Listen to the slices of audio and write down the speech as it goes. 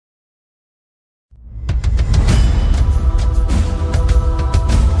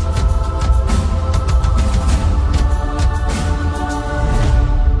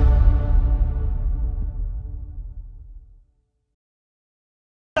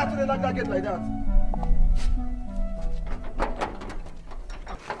they like that gate like that?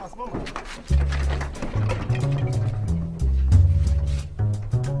 As mama.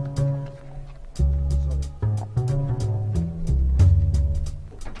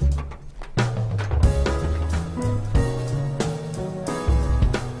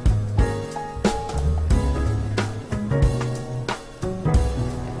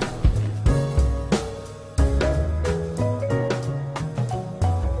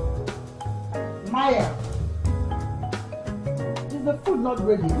 Maya! Is the food not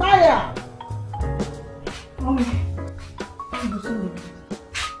ready? Maya! Mommy.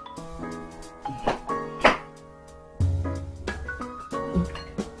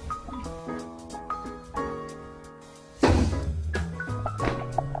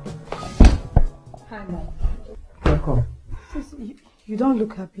 Hi, Mom. Welcome. You don't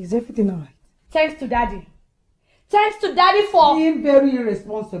look happy. Is everything alright? Thanks to Daddy. Thanks to Daddy for being very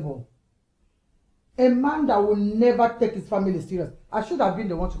irresponsible. A man that will never take his family serious. I should have been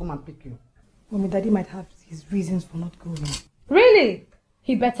the one to come and pick you. Mommy, Daddy might have his reasons for not going. Really?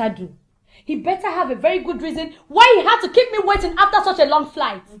 He better do. He better have a very good reason why he had to keep me waiting after such a long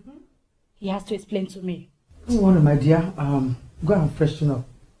flight. He has to explain to me. Don't worry, my dear. Go and freshen up.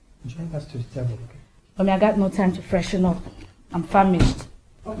 Join us to the table, okay? Mommy, I got no time to freshen up. I'm famished.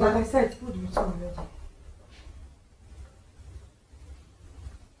 Okay. Like I said, food is already.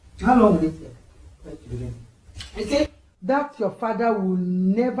 How long will it take? You see, that your father will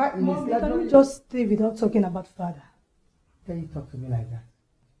never in his life. Can we just stay without talking about father? Can you talk to me like that?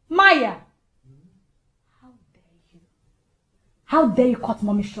 Maya! How dare you? How dare you cut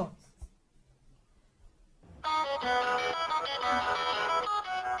Mommy short?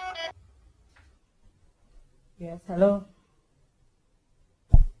 Yes, hello?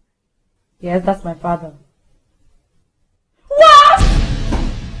 Yes, that's my father. What?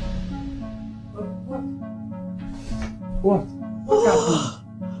 What? What's happening?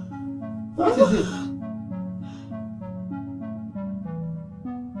 What is it?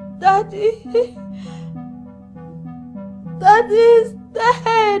 Daddy! Daddy is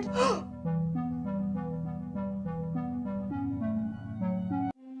dead!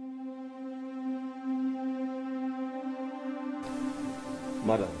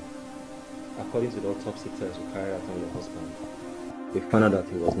 Madam, according to the autopsy test we carried out on your husband, we found out that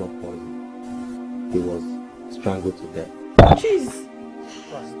he was not poisoned. He was strangled to death. Jeez!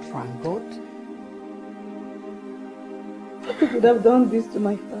 Was strangled? Who could have done this to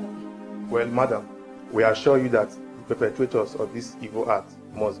my father? Well, madam, we assure you that the perpetrators of this evil act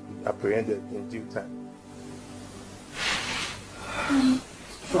must be apprehended in due time.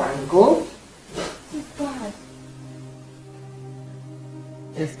 Strangled? It's bad.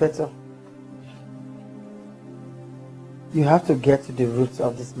 Inspector, you have to get to the roots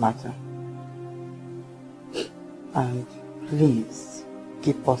of this matter. And please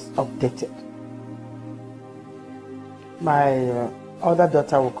keep us updated. My other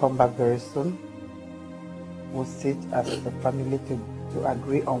daughter will come back very soon. We'll sit as a family to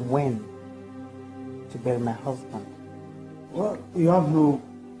agree on when to bury my husband. Well, you have no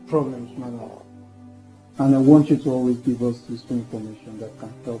problems, madam. And I want you to always give us useful information that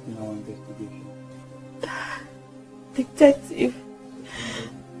can help in our investigation. Detective,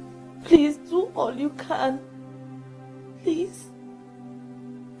 please do all you can. Please.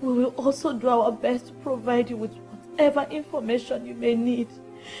 We will also do our best to provide you with whatever information you may need.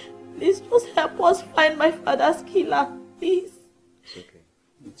 Please just help us find my father's killer, please. It's okay.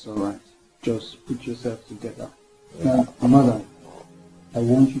 It's alright. Just put yourself together. Now, madam, I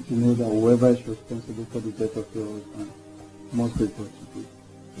want you to know that whoever is responsible for the death of your husband must be brought to book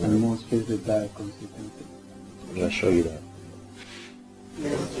and must face the dire consequences. We assure you that.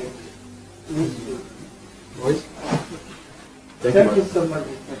 Yes, Jim. Boys? Thank you so much.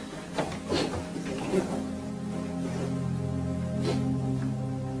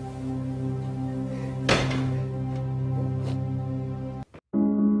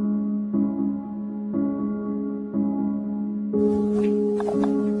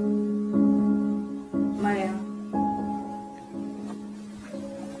 Maya.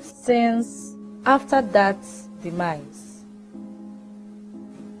 Since after that demise,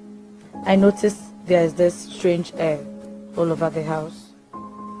 I noticed there is this strange air all over the house.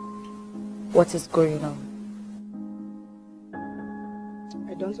 What is going on?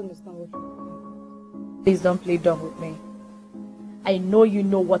 I don't understand what you're saying. Please don't play dumb with me. I know you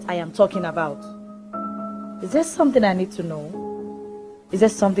know what I am talking about. Is there something I need to know? Is there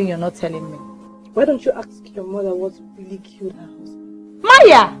something you're not telling me? Why don't you ask your mother what really killed her husband?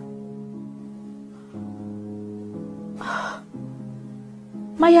 Maya!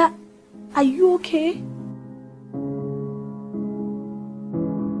 Maya, are you okay?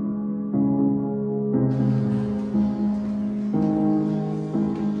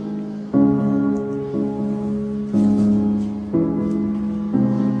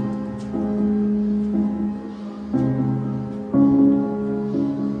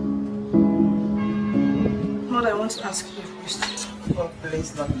 Mother, I want to ask you a question. Oh,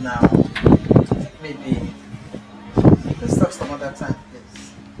 please, not now. Maybe. Let's talk some other time, please.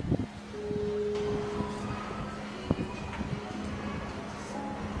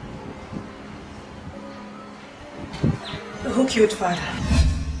 Who killed father?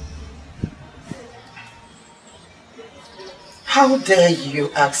 How dare you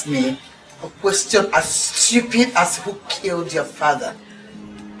ask me a question as stupid as who killed your father?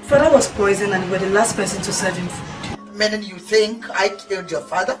 Father was poisoned and you were the last person to serve him food. Meaning you think I killed your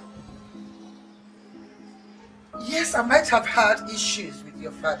father? Yes, I might have had issues with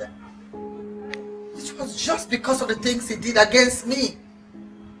your father. It was just because of the things he did against me.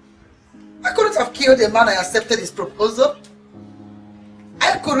 I couldn't have killed a man I accepted his proposal.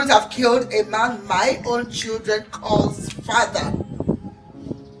 I couldn't have killed a man my own children calls father.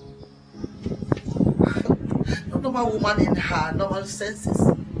 No normal woman in her normal senses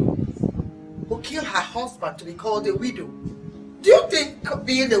will kill her husband to be called a widow. Do you think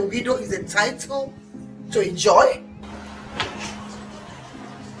being a widow is a title to enjoy?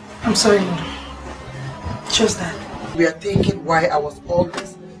 I'm sorry, Mother. Just that. We are thinking why I was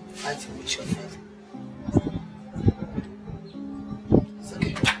always fighting with your father. It's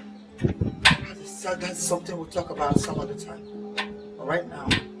okay. That's something we'll talk about some other time. But right now,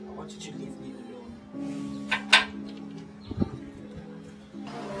 I want you to leave me alone.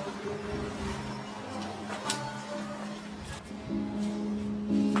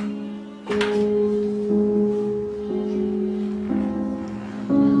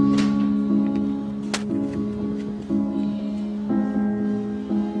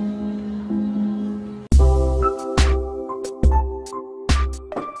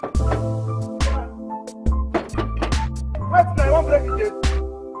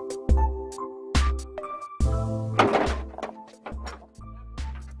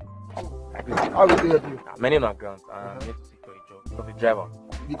 How will they help you? My name is Grant. I'm here to seek for a job. Of a driver.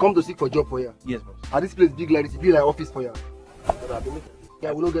 You come to seek for a job for you? Yes, boss. At this place big like this, it be like office for you.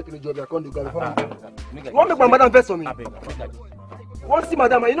 Yeah, we don't get any job. I can't do that. You want to make my madam first for me? You want to see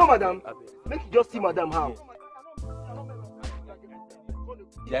madam? You know madam? Make you just see madam how?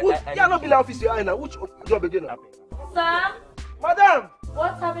 Yeah, not be like office you are now. Which job again? Sam? Madam!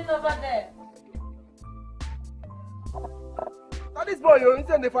 What's happening over there? Now this boy, you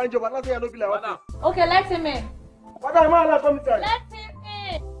inside the find job, and I say I don't be like office. Okay, let him in. Madam, man, come inside. Let him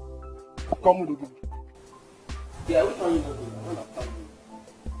in. Come with the Yeah, which one you want?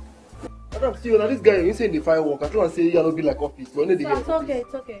 Madam, see, now this guy, you say in the firework. I try and say you don't be like office, but only the So it's okay,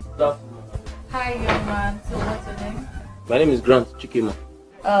 it's okay. Hi, young man. So what's your name? My name is Grant Chikima.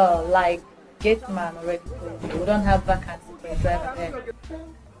 Oh, like gate man already. We don't have vacancy for a driver there.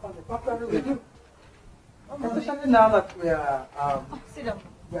 Especially now that we are Sit down.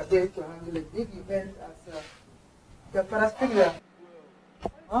 we are going to handle a big event as your father's funeral.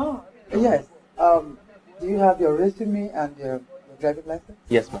 Oh. Yes. Do you have your resume and your driving license?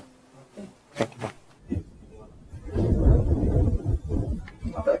 Yes, ma'am. Thank you, ma'am.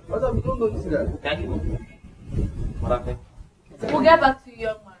 Madam, you don't know this guy. Thank you, ma'am. Madam, thank you. We'll get back to you,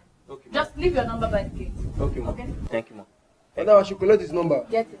 young man. Okay, ma'am. Just leave your number by the gate. Okay, ma'am. Okay? Thank you, ma'am. Madam, I should collect his number.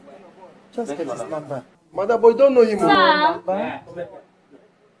 Get it. Just Thank get you, his madam. number. Madam, boy, don't know him. Sam?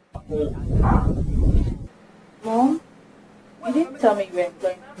 Mom? You didn't tell me you were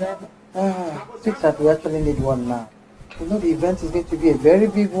employing a driver. Sweetheart, we actually need one now. You know the event is going to be a very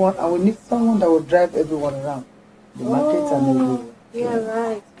big one and we need someone that will drive everyone around. The markets and everywhere. Yeah,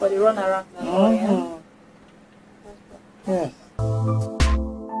 right. For the run around and all, yeah? Yes.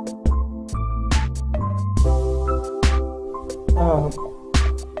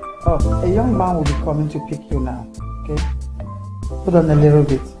 A young man will be coming to pick you now, okay? Hold on a little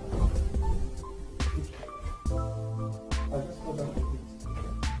bit.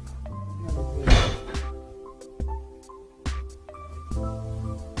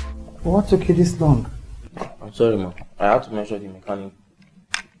 What took you this long? I'm sorry, ma'am. I had to make sure the mechanic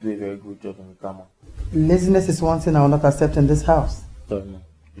do a very good job on the car, ma'am. Laziness is one thing I will not accept in this house. Sorry, ma'am.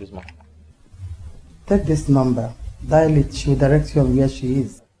 Please, ma'am. Take this number. Dial it. She will direct you on where she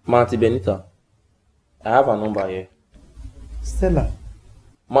is. Ma, Auntie Benita, I have a number here. Stella.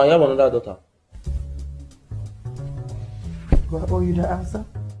 Ma, you have another daughter. Do I owe you the answer?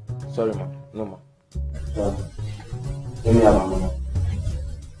 Sorry, ma'am. No, ma'am. Sorry. Let me have a number.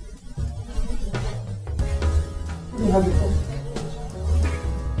 have it.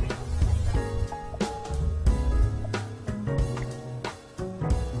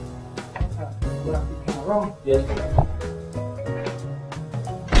 Yes.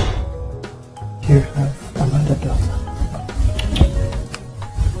 You have another daughter.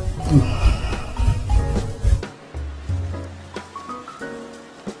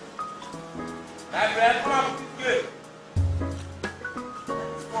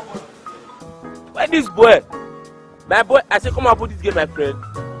 Where this boy? My boy, I said come and put this game, my friend.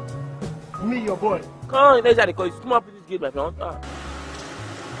 Me, your boy. Come on, let's call you. Come and put this game, my friend.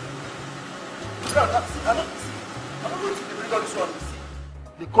 I don't want to bring all this one.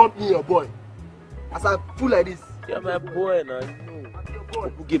 They call me your boy. As I pull like this. Yeah, my boy, now you know. Your boy.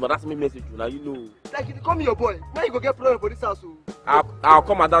 Put game, that's my message. Now you know. Like if you call me your boy, now you go get problem for this house. I'll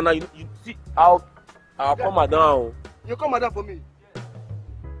come down now. You see, I'll come down. You come down for me.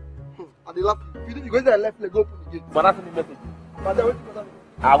 And they laugh. If you go inside and left leg, go open the gate. But that's my message. Madam, wait for that.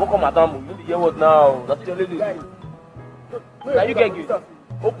 I'll go come down. You need to hear what now? That's your lady. Now you get good.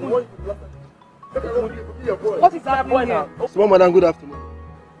 Open. What is that boy now? Small madam, good afternoon.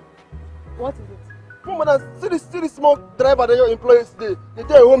 What is it? Small madam, see this small driver that your employees today. They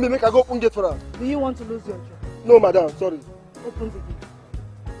tell you won't be make I go open gate for her. Do you want to lose your job? No, madam, sorry. Open the gate.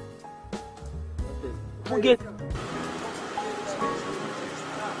 Open gate.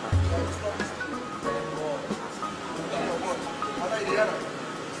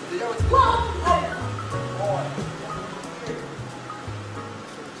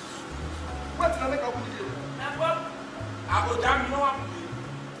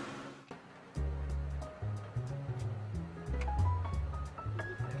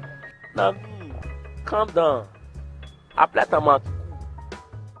 Now me, calm down. Apply tomato.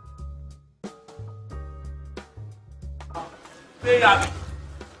 Hey, my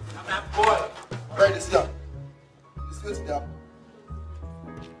boy. Right, this here. This way to the apple.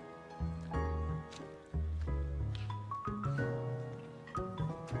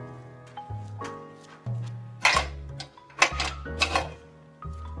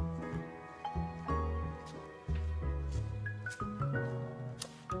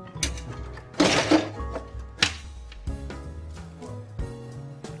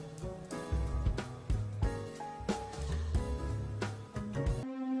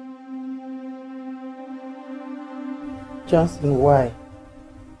 Johnson, why?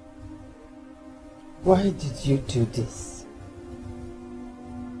 Why did you do this?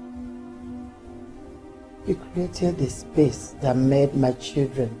 You created a space that made my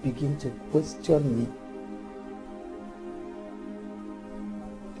children begin to question me.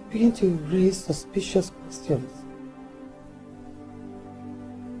 Begin to raise suspicious questions.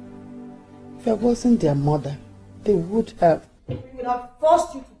 If I wasn't their mother, they would have. We would have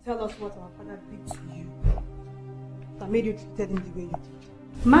forced you to tell us what our father did to you. That made you treat him the way you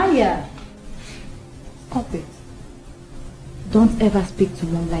did. Maya! Stop it. Don't ever speak to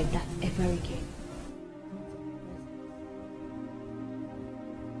mom like that ever again.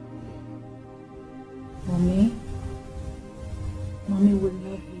 Mommy will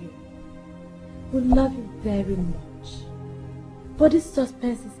love you. Will love you very much. But this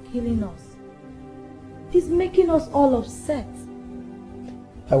suspense is killing us. It's making us all upset.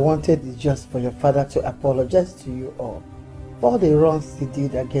 I wanted it just for your father to apologize to you all for all the wrongs he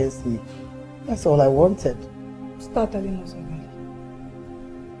did against me. That's all I wanted. Start telling us already.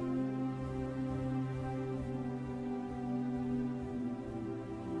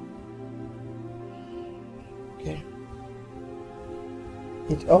 Okay.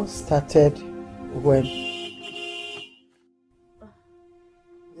 It all started when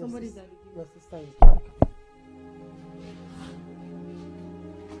Somebody's your sister is back.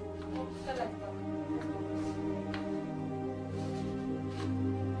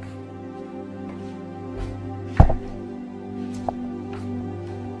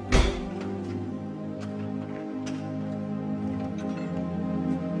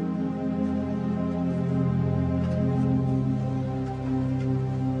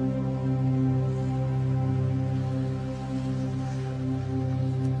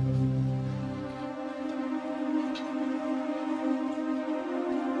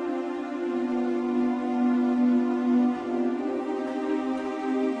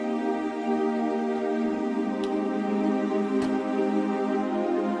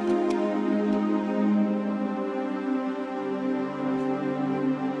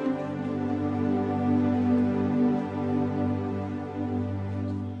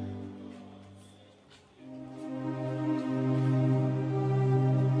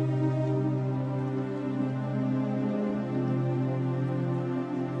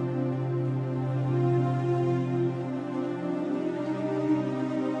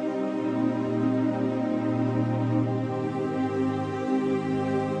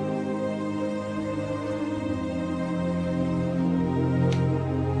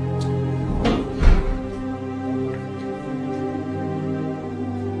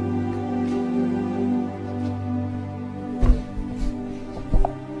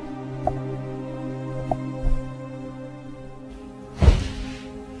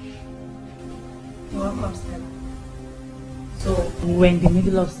 welcome, Stella. So, we were in the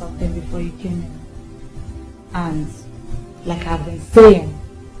middle of something before you came in. And, like I've been saying,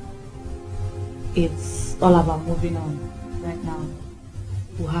 it's all about moving on right now.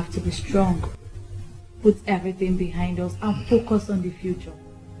 We have to be strong, put everything behind us and focus on the future.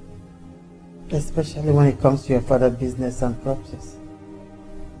 Especially when it comes to your father's business and properties.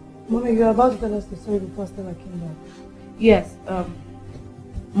 Mommy, you're about to tell us the story before Stella came back. Yes,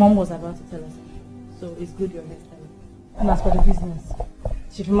 Mom was about to tell us. So it's good you're here, Stella. And as for the business,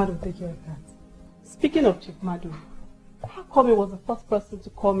 Chief Madu will take care of that. Speaking of Chief Madu, how come he was the first person to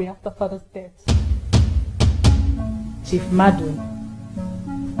call me after father's death? Chief Madu?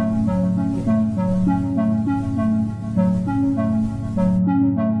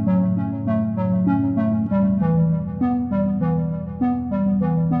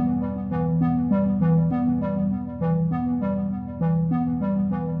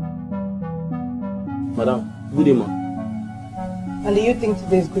 Madam, good day, ma'am. And do you think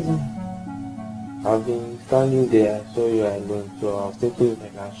today is good enough? I've been standing there, I saw you alone, so I was thinking if I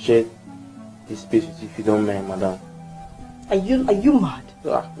can share this space with you if you don't mind, madam. Are you mad?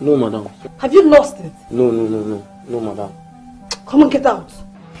 No, madam. Have you lost it? No, madam. Come on, get out.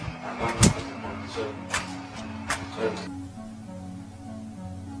 Sorry.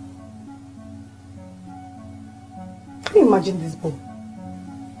 Can you imagine this boy?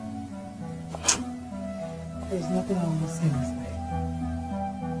 There is nothing I will say in this life.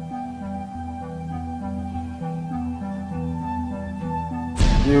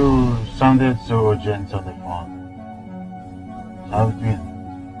 You sounded so urgent on the phone. How have you been?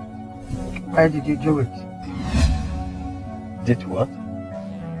 Why did you do it? Did what?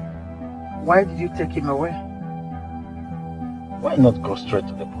 Why did you take him away? Why not go straight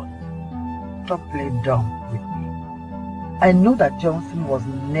to the point? Don't play dumb with me. I know that Johnson was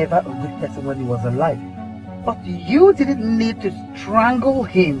never a good person when he was alive. But you didn't need to strangle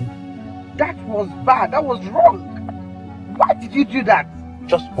him. That was bad. That was wrong. Why did you do that?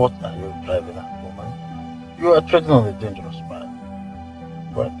 Just what are you driving at, woman? You are treading on a dangerous path.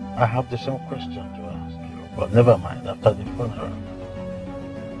 But I have the same question to ask you. But never mind, after the funeral.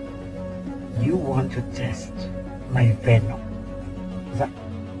 You want to test my venom. Is that?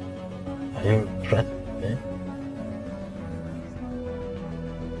 Are you threatening me?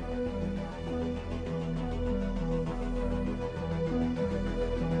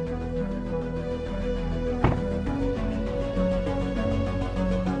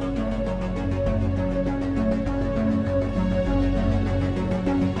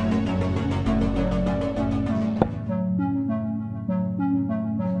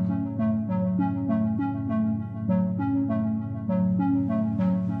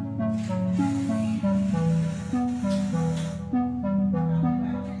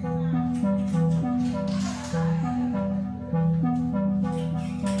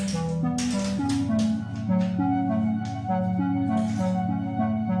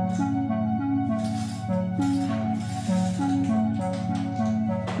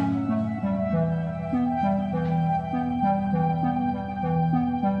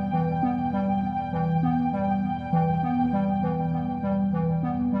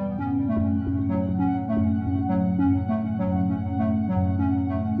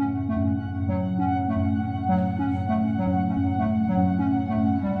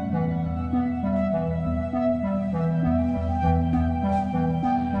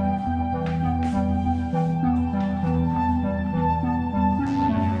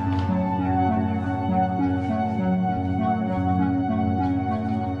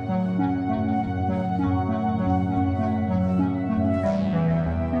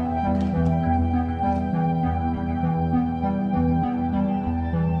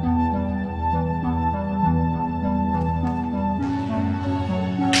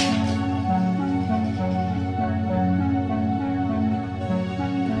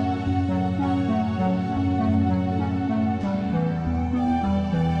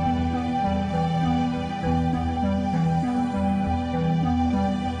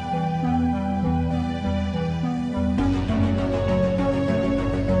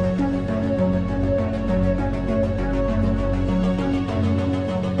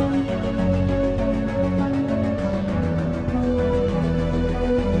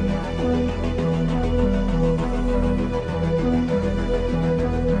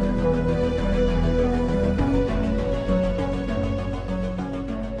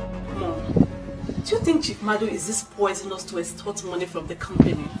 Chief Madu is this poisonous to extort money from the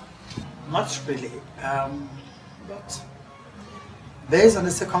company? Not really, but based on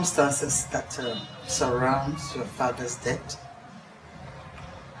the circumstances that surrounds your father's death,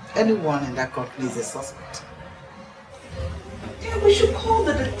 Anyone in that company is a suspect. Yeah, we should call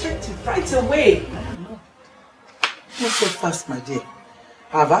the detective right away. Not so fast, my dear.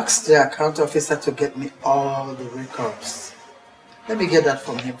 I've asked the account officer to get me all the records. Let me get that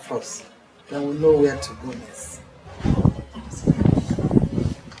from him first. Then we'll know where to go next.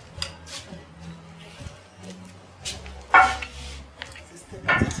 I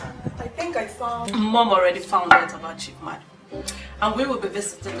think I found... Mom already found out about Chief Madu. And we will be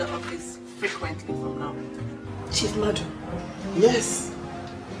visiting the office frequently from now. Chief Madu? Yes.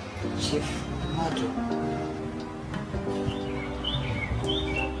 Chief Madu.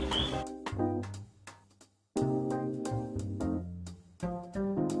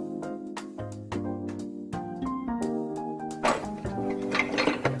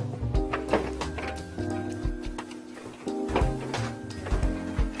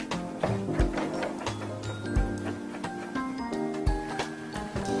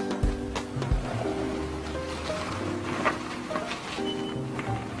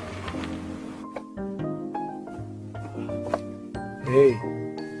 Hey,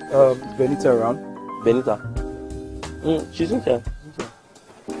 Benita around? Benita? She's in here.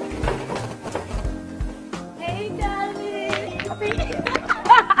 Hey, darling.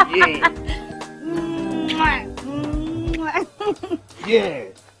 Yeah.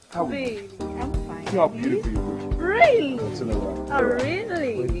 How Baby, I'm fine. how beautiful you look. Really? That's what I'm Oh,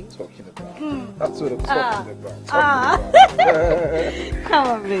 really? What are you talking about? That's what I'm talking about. Come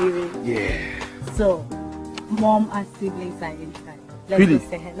on, baby. Yeah. So, Mom and siblings are inside. Let's Really? go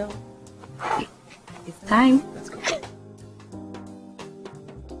say hello. It's time. Let's go.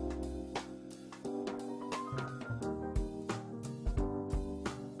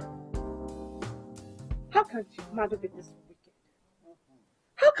 How can Chief Madu be this wicked?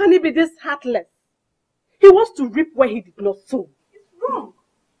 How can he be this heartless? He wants to reap where he did not sow. It's wrong.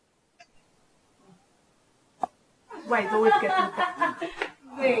 Why is always getting better?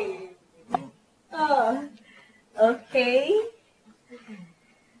 Baby. Oh, okay.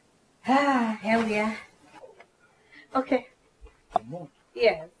 Here we are. Okay.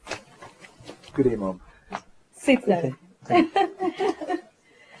 Yes. Good day, Mom. Sit down.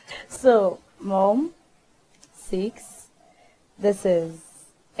 So, Mom, 6, this is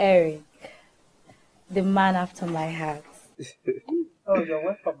Eric, the man after my heart. Oh, you're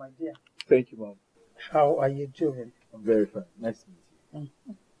welcome, my dear. Thank you, Mom. How are you doing? I'm very fine. Nice to meet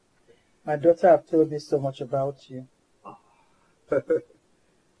you. My daughter have told me so much about you. But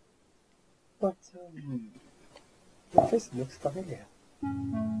your face looks familiar.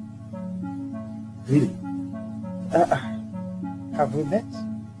 Really? Have we met?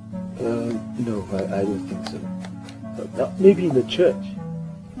 No, I don't think so. Maybe in the church.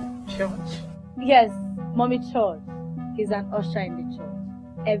 Church? Yes, Mommy Church. He's an usher in the church.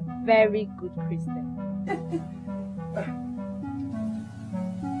 A very good Christian.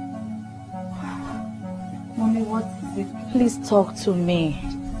 Mommy, what is it? Please talk to me.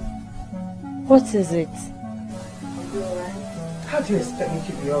 What is it? How do you expect me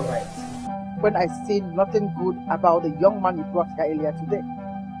to be alright when I see nothing good about the young man you brought here earlier today?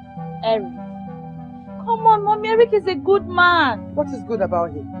 Eric. Come on, Mommy. Eric is a good man. What is good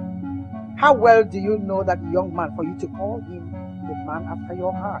about him? How well do you know that young man for you to call him the man after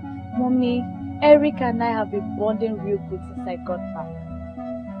your heart? Mommy, Eric and I have been bonding real good since I got back.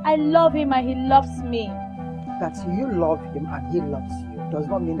 I love him and he loves me. That you love him and he loves you does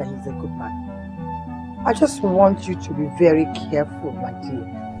not mean that he's a good man. I just want you to be very careful, my dear.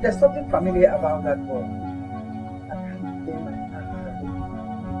 There's something familiar about that boy. I can't lay my hands on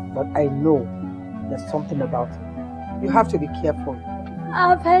him. But I know there's something about him. You have to be careful.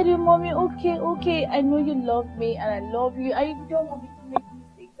 I've heard you, Mommy. Okay. I know you love me and I love you. I don't want me to make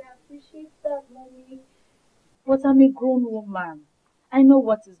mistakes. I appreciate that, Mommy. But I'm a grown woman. I know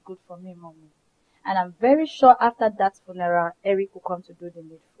what is good for me, Mommy. And I'm very sure after that funeral, Eric will come to do the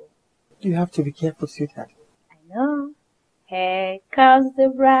needful. You have to be careful, sweetheart. I know. Here comes the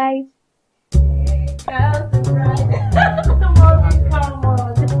bride. Here comes the bride. Mommy, come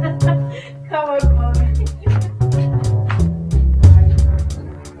on. Come on, Mommy.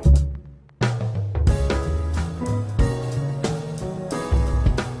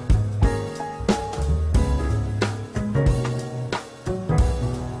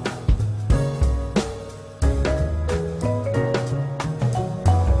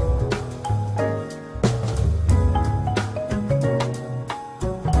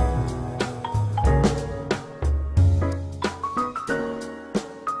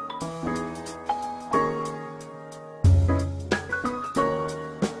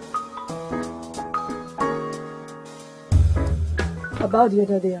 About the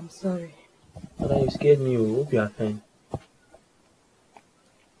other day, I'm sorry. Mother, you scared me. I hope you are fine.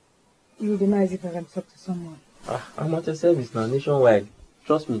 It would be nice if I can talk to someone. I'm at a service now, nationwide.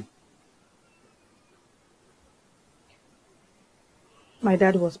 Trust me. My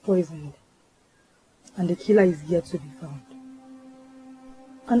dad was poisoned, and the killer is yet to be found.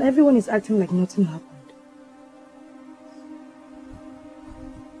 And everyone is acting like nothing happened.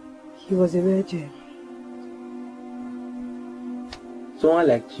 He was a virgin. Someone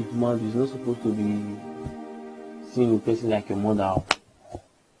like Chief Madu is not supposed to be seeing a person like your mother.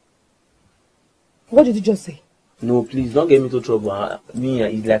 What did you just say? No, please don't get me into trouble. Me,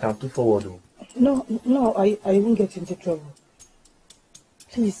 it's like I'm too forward. No, I won't get into trouble.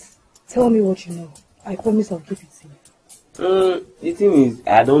 Please, tell me what you know. I promise I'll keep it safe. The thing is,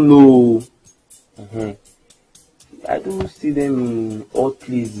 I don't know. I do see them in odd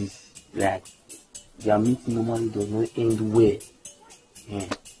places. Like, their meeting normally does not end well.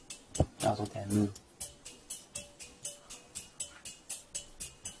 That's what I mean.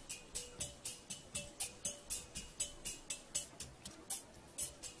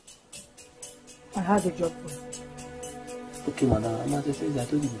 I had a job for you. Okay, madam, I'm at the place I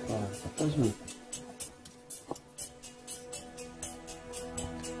told you before. Trust me.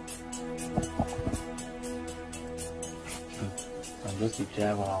 I'm just a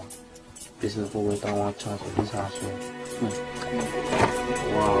driver. This is what we don't want chance of this house.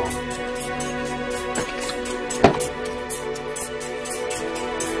 Wow.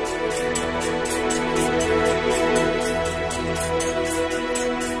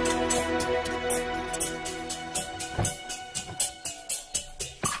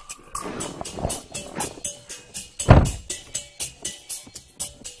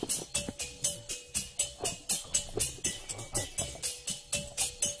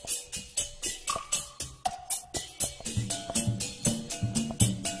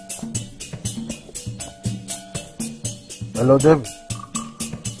 Hello, David.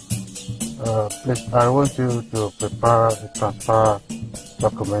 Please, I want you to prepare a transfer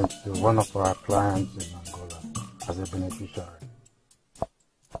document to one of our clients in Angola as a beneficiary.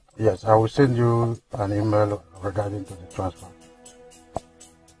 Yes, I will send you an email regarding to the transfer.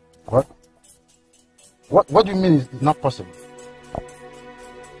 What? What do you mean it's not possible?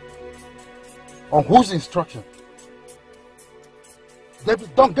 On whose instruction?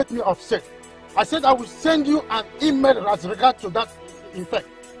 David, don't get me upset. I said I will send you an email as regard to that effect.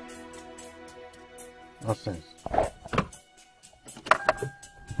 Nonsense.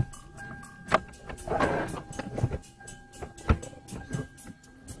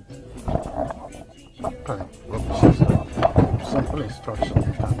 Simple instruction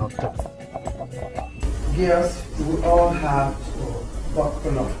you cannot take. Girls, we all have to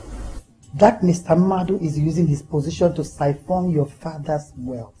buckle up. That Mr. Madu is using his position to siphon your father's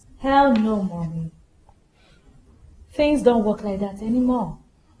wealth. Hell no, Mommy. Things don't work like that anymore.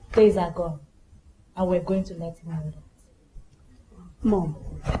 Days are gone. And we're going to let him know that. Mom,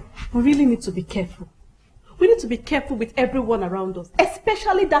 we really need to be careful. We need to be careful with everyone around us,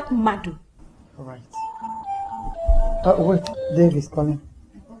 especially that Madu. All right. Wait, Dave is calling.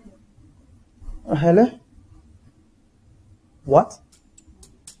 Hello? What?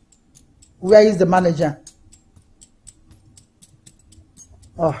 Where is the manager?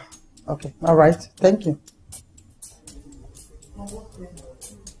 Oh, okay. All right. Thank you.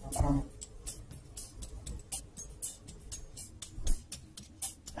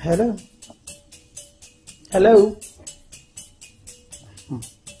 Hello? Hello?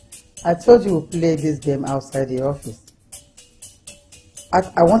 I told you we'll play this game outside the office.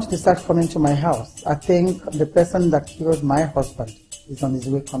 I want you to start coming to my house. I think the person that killed my husband is on his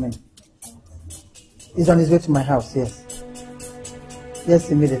way coming. He's on his way to my house, yes. Yes,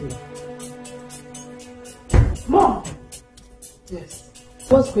 immediately. Mom! Yes.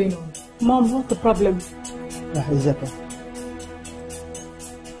 What's going on? Mom, what's the problem? It's okay.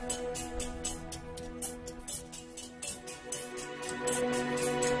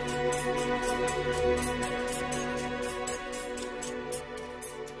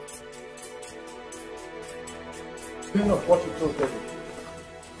 What you told David.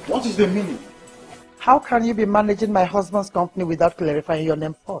 What is the meaning? How can you be managing my husband's company without clarifying your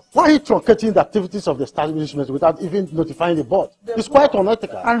name first? Why are you truncating the activities of the establishment without even notifying the board? It's quite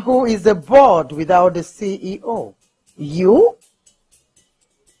unethical. And who is the board without the CEO? You?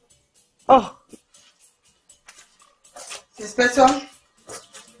 Oh. Inspector?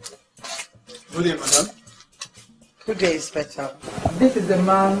 Good day, madam. Good day, Inspector. This is the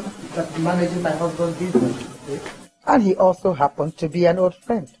man that's managing my husband's business. Okay? And he also happened to be an old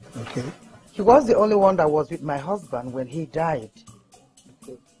friend. Okay. He was the only one that was with my husband when he died.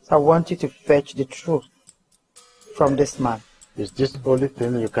 So I want you to fetch the truth from this man. Is this the only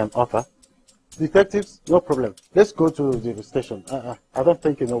thing you can offer? Detectives, no problem. Let's go to the station. I don't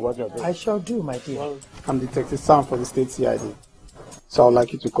think you know what you're doing. I shall do, my dear. Well, I'm Detective Sam for the state CID. So I would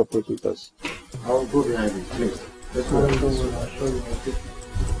like you to cooperate with us. I will go behind you, please. Let's go. I'll show you.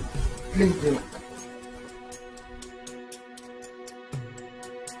 Please do.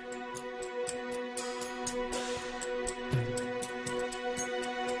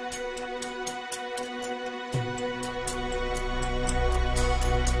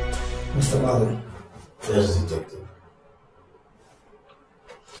 Mr. Marlon. Yes, Detective.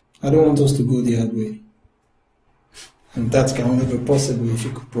 I don't want us to go the hard way. And that can only be possible if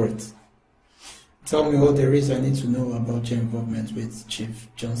you cooperate. Tell me what there is I need to know about your involvement with Chief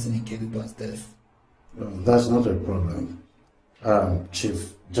Johnson Ikeduba's death. Well, that's not a problem.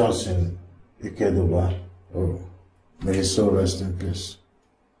 Chief Johnson Ikeduba, may his soul rest in peace.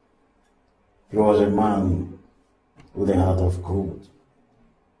 He was a man with a heart of gold.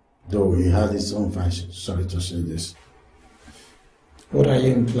 Though he had his own vices, sorry to say this. What are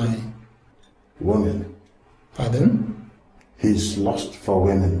you implying? Women. Pardon? His lust for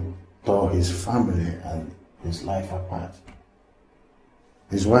women tore his family and his life apart.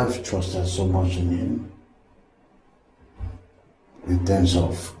 His wife trusted so much in him in terms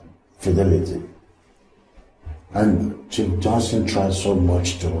of fidelity. And Chief Johnson tried so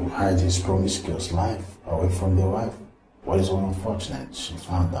much to hide his promiscuous life away from the wife. What is unfortunate, she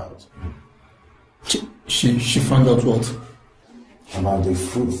found out. She found out what? About the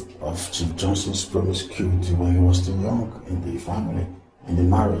fruit of Chief Johnson's promiscuity when he was still young in the family, in the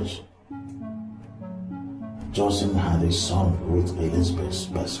marriage. Johnson had a son with Elizabeth's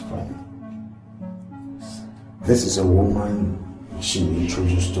best friend. This is a woman she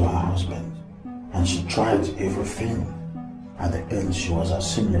introduced to her husband, and she tried everything. At the end, she was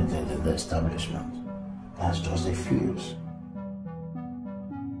assimilated in the establishment. That's just a fuse.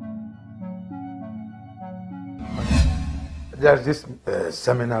 There's this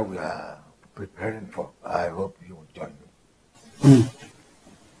seminar we are preparing for. I hope you will join me.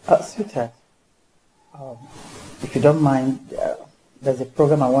 Sweetheart, if you don't mind, there's a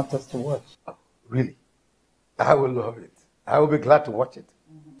program I want us to watch. Oh, really? I will love it. I will be glad to watch it.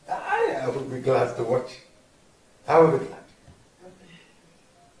 I will be glad to watch. I will be glad.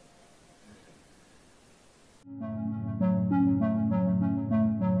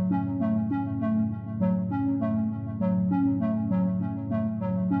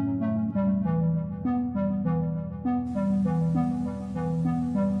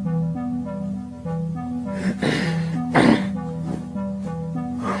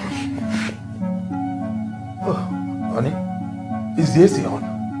 Is the AC on?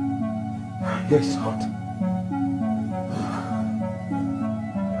 Yes, it's hot.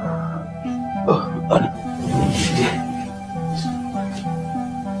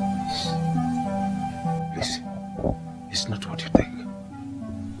 Please, it's not what you think.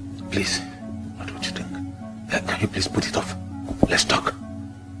 Please, not what you think. Can you please put it off? Let's talk.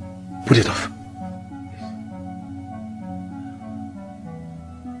 Put it off.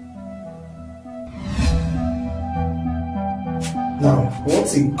 Now,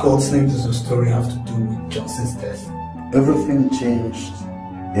 what in God's name does the story have to do with Johnson's death? Everything changed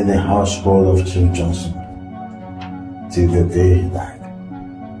in the household of Chief Johnson till the day he died.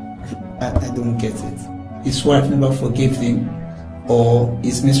 I don't get it. His wife never forgave him, or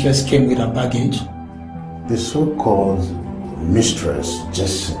his mistress came with her baggage? The so-called mistress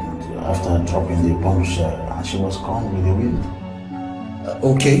just sinned after dropping the bombshell, and she was gone with the wind.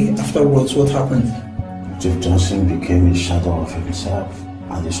 Okay, afterwards what happened? Chief Johnson became a shadow of himself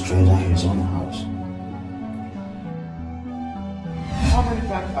and a stranger in his own house. How many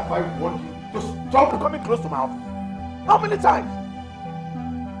times have I warned you to stop coming close to my house? How many times?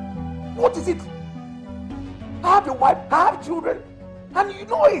 What is it? I have a wife, I have children, and you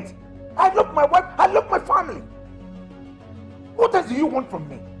know it. I love my wife, I love my family. What else do you want from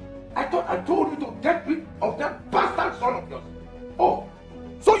me? I thought I told you to get rid of that bastard son of yours. Oh,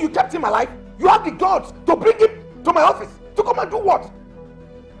 so you kept him alive? You have the guts to bring him to my office to come and do what?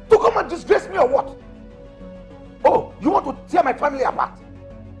 To come and disgrace me or what? Oh, you want to tear my family apart?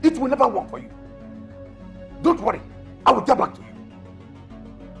 It will never work for you. Don't worry, I will get back to you.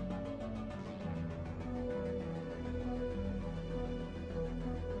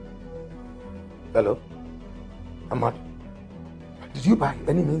 Hello? Ahmad, did you by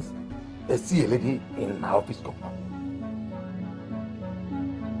any means see a lady in my office compound?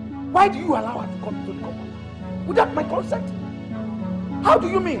 Why do you allow her to come into the compound without my consent? How do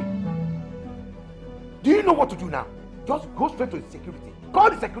you mean? Do you know what to do now? Just go straight to the security call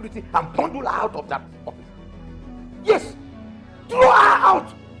the security and bundle her out of that office. Yes, throw her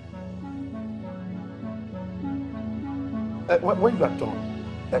out. When you are done,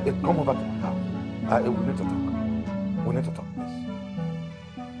 come over to my house. We need to talk. We need to talk, please.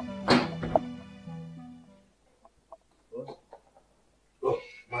 Oh,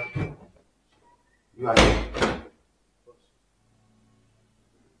 man. You are here.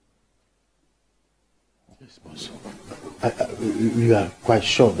 Yes, boss. You are quite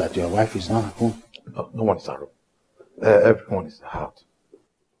sure that your wife is not at home? No one is at home. Everyone is out.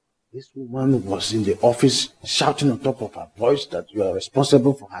 This woman was in the office shouting on top of her voice that you are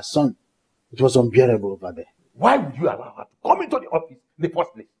responsible for her son. It was unbearable over there. Why would you allow her to come into the office in the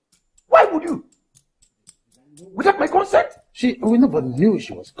first place? Why would you? Without my consent? We nobody knew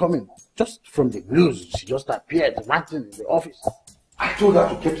she was coming. Just from the blues, she just appeared ranting in the office. I told her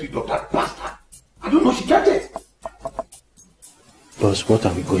to get rid of that bastard. I don't know she kept it. Boss, what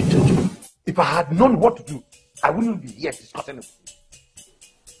are we going to do? If I had known what to do, I wouldn't be here discussing it.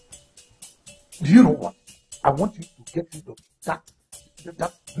 Do you know what? I want you to get rid of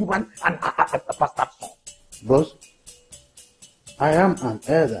that woman and a bastard son. Boss, I am an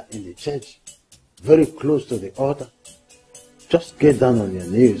elder in the church, very close to the altar. Just get down on your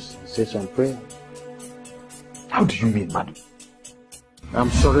knees and say some prayer. How do you mean, madam? I'm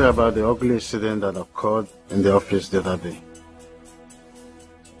sorry about the ugly incident that occurred in the office the other day.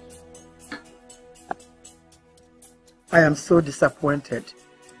 I am so disappointed.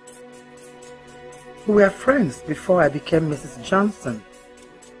 We were friends before I became Mrs. Johnson.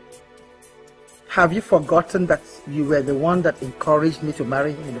 Have you forgotten that you were the one that encouraged me to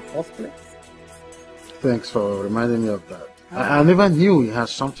marry him in the first place? Thanks for reminding me of that. I never knew it had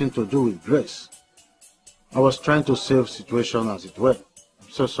something to do with Grace. I was trying to save the situation as it were. I'm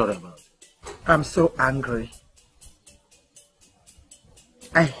so sorry about it. I'm so angry.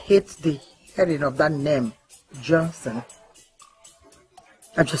 I hate the hearing of that name, Johnson.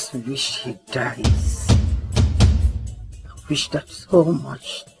 I just wish he dies. I wish that so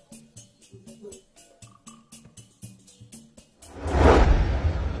much.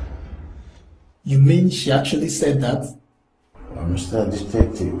 You mean she actually said that? Mr.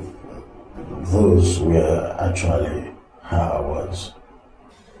 Detective, those were actually her words.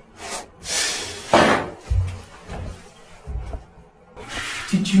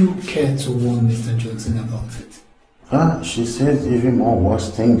 Did you care to warn Mr. Johnson about it? She said even more worse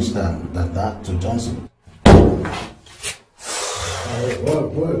things than that to Johnson.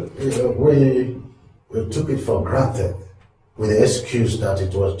 We took it for granted with the excuse that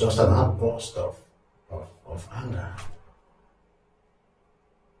it was just an outburst of anger.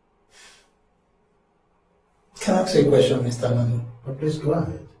 Can I ask you a question, Mr. Manu? Please go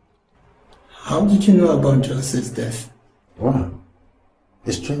ahead. How did you know about Johnson's death? Well,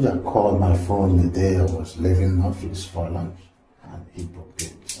 a stranger called my phone the day I was leaving office for lunch, and he broke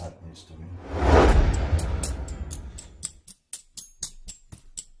the sad news to me.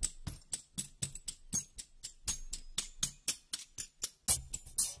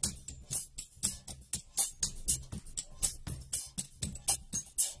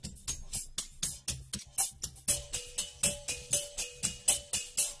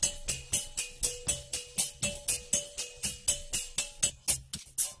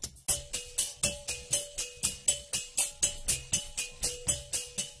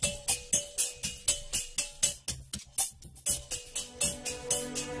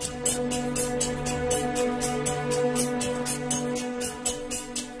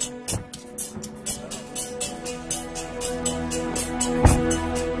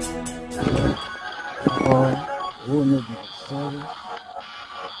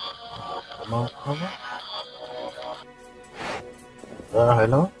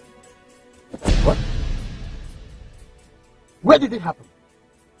 Hello? What? Where did it happen?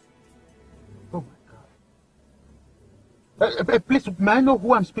 Oh my God. Please, may I know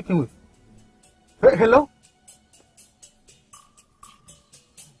who I'm speaking with? Hello?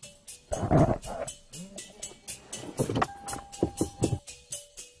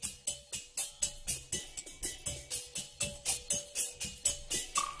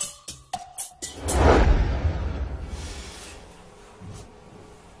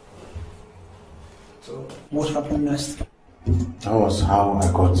 What happened next? That was how I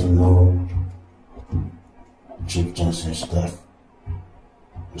got to know Chief Johnson's death.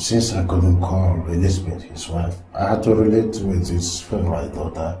 Since I couldn't call Elizabeth, his wife, I had to relate with his favorite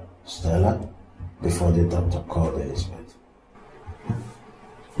daughter, Stella, before the doctor called Elizabeth.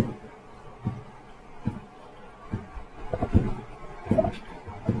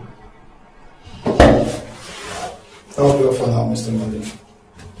 I'll go for now, Mr. Malik.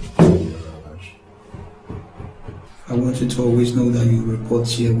 I want you to always know that you report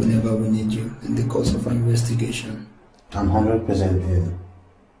here whenever we need you in the course of our investigation. I'm 100% here.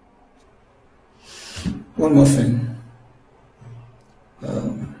 One more thing.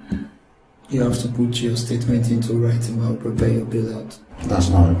 You have to put your statement into writing while prepare your bill out. That's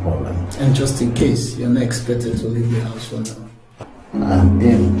not a problem. And just in case, you're not expected to leave the house for now. I'm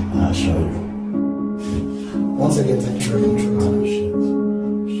in, I assure you. Once again, thank you very much.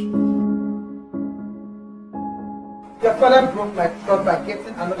 Your father broke my trust by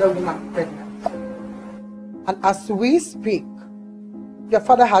getting another woman pregnant. And as we speak, your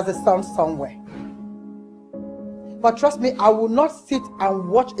father has a son somewhere. But trust me, I will not sit and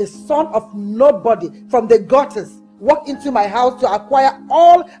watch a son of nobody from the gutters walk into my house to acquire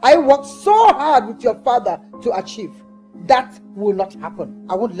all I worked so hard with your father to achieve. That will not happen.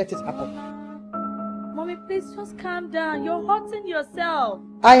 I won't let it happen. Mommy, please just calm down. You're hurting yourself.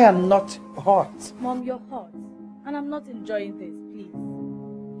 I am not hurt. Mom, you're hurt. And I'm not enjoying this, please.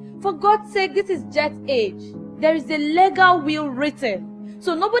 For God's sake, this is Jet's age. There is a legal will written.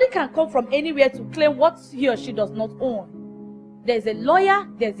 So nobody can come from anywhere to claim what he or she does not own. There's a lawyer,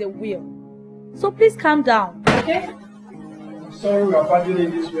 there's a will. So please calm down, okay? I'm sorry we are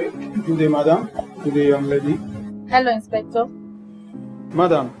pardoning this way. Good day, madam. Good day, young lady. Hello, Inspector.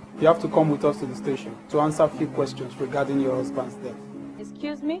 Madam, you have to come with us to the station to answer a few questions regarding your husband's death.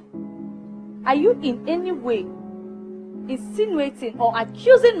 Excuse me? Are you in any way insinuating or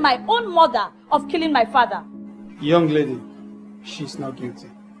accusing my own mother of killing my father? Young lady, she's not guilty.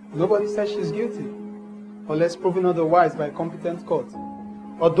 Nobody says she's guilty, unless proven otherwise by a competent court.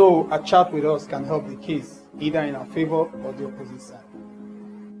 Although a chat with us can help the case, either in our favor or the opposite side.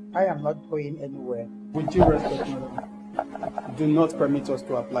 I am not going anywhere. With due respect, madam, do not permit us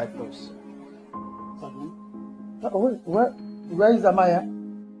to apply force. Where is Amaya?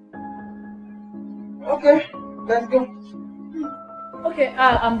 Okay, let's go. Okay,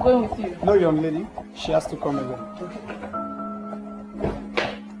 I'm going with you. No, young lady, she has to come alone.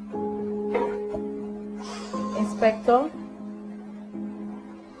 Inspector?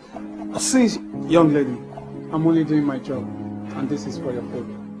 See, young lady, I'm only doing my job, and this is for your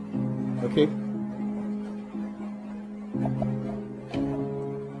favor. Okay?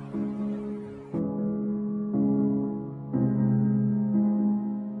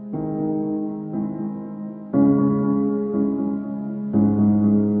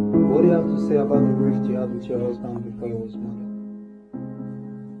 What do you have to say about the rift you had with your husband before he was murdered?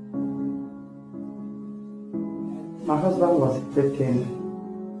 My husband was everything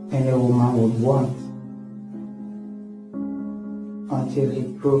any woman would want, until he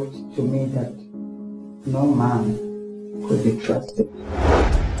proved to me that no man could be trusted.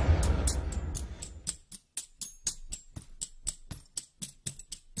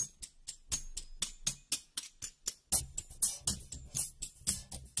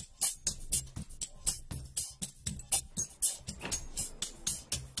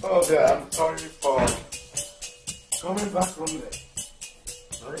 Okay, I'm sorry for coming back from there.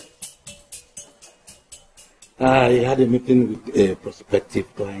 Sorry? I had a meeting with a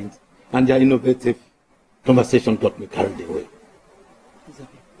prospective client, and their innovative conversation got me carried away.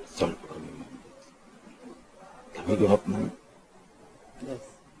 Sorry for coming, man. Can we go up now? Yes.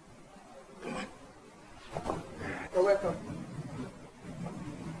 Come on. You're welcome.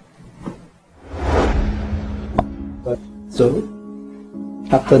 So,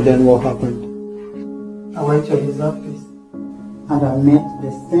 after then, what happened? I went to his office and I met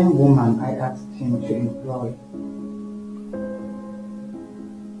the same woman I asked him to employ.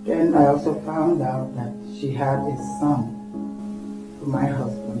 Then I also found out that she had a son to my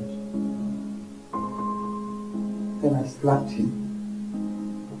husband. Then I slapped him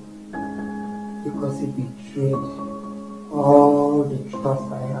because he betrayed all the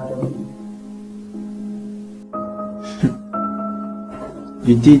trust I had on him.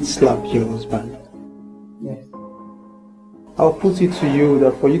 You did slap your husband? Yes. I'll put it to you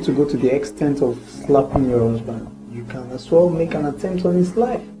that for you to go to the extent of slapping your husband, you can as well make an attempt on his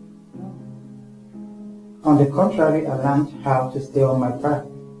life. On the contrary, I learned how to stay on my path.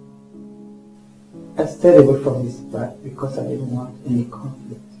 I stayed away from his path because I didn't want any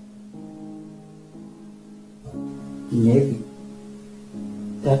conflict. Maybe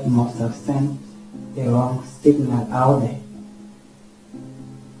that must have sent a wrong signal out there.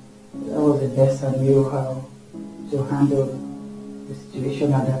 That was the best I knew how to handle the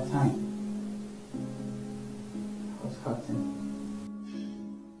situation at that time. I was hurting.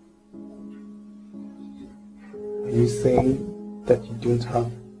 Are you saying that you don't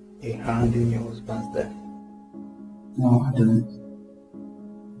have a hand in your husband's death? No, I don't.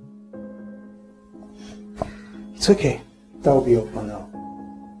 It's okay. That will be all for now.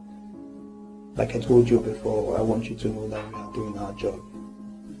 Like I told you before, I want you to know that we are doing our job.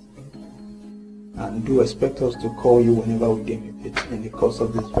 And do expect us to call you whenever we deem it fit in the course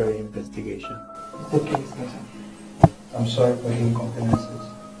of this very investigation. It's okay, Inspector. I'm sorry for the inconveniences.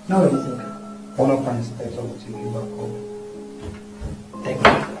 No, it's okay. One of my inspectors will take you back home. Thank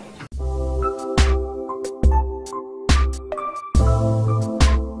you.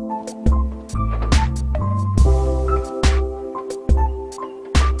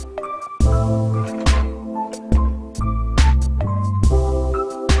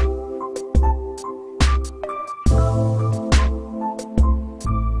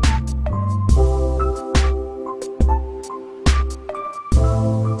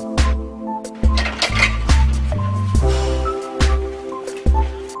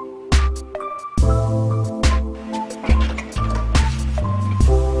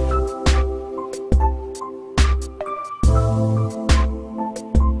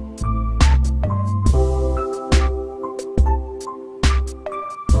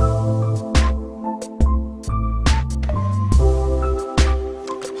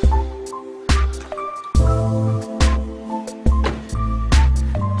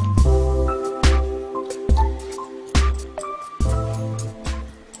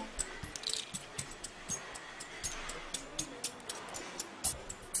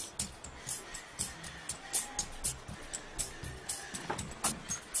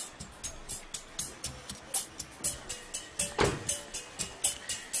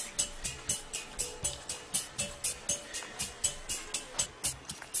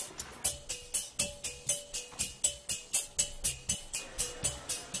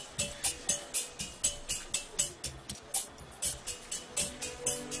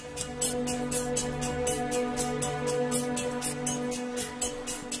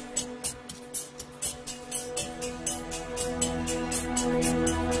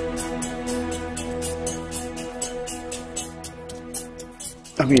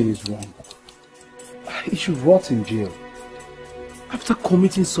 Is wrong. He should rot in jail. After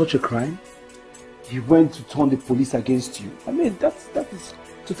committing such a crime, he went to turn the police against you. I mean, that is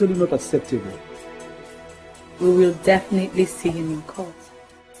totally not acceptable. We will definitely see him in court.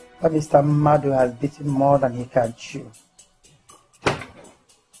 But Mr. Madu has beaten more than he can chew.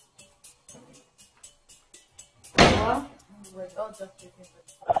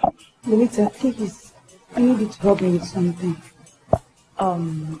 Lolita, please, I need you to help me with something.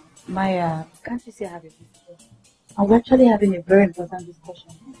 Maya, can't you see I have a visitor? I'm actually having a very important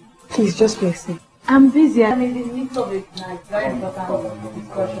discussion. Please, just please. I'm busy. I'm in the midst of a very important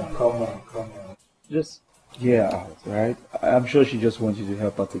discussion. Come on. Just hear her out, right? I'm sure she just wants you to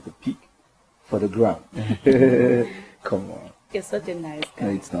help her take a peek for the ground. Come on. You're such a nice guy.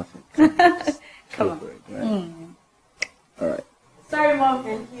 No, it's nothing. Come on. It, right? All right. Sorry, Mom.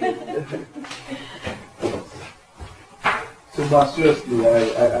 Thank you. So, but seriously,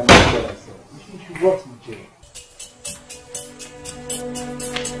 I'm not sure myself. You should rot in jail.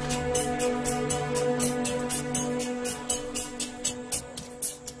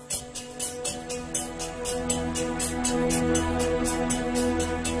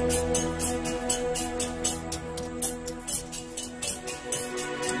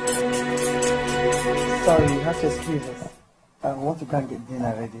 Sorry, you have to excuse us. I want to go and get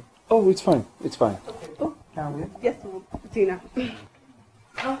dinner ready. Oh, it's fine. It's fine. Oh, can we? Yes, dinner.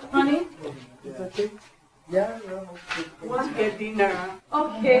 Oh, honey? It's okay. Yeah, Want to get dinner?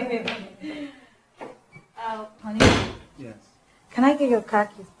 Okay. Honey? Yes. Can I get your car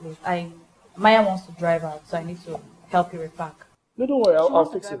keys, please? Maya wants to drive out, so I need to help you repack. No, don't worry. I'll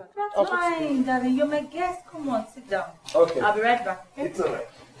fix it. That's fine, darling. You're my guest. Come on, sit down. Okay. I'll be right back. Okay? It's alright.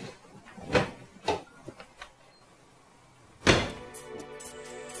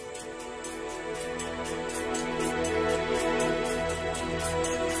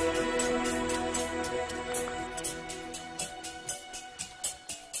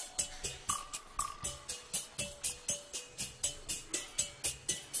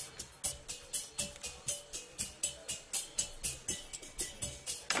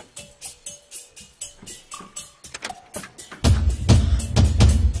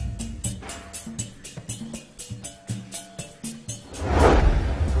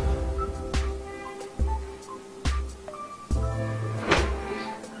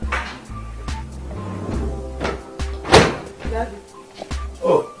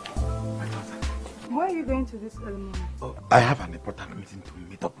 To this early morning? Oh, I have an important meeting to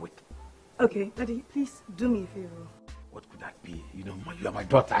meet up with. Okay, Daddy, please do me a favor. What could that be? You know, you are my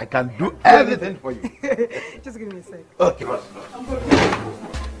daughter. I can do everything for you. Just give me a sec. Okay. I'm going.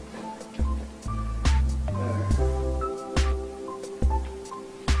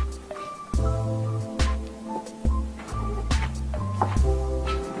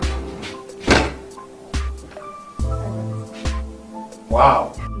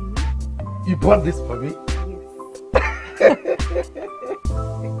 You bought this for me? Yes.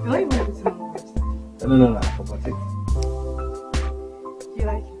 Why you want to know? No, I forgot it. You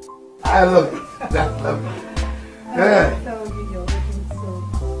like it? I love it. I love it. Yeah. That will be your looking so.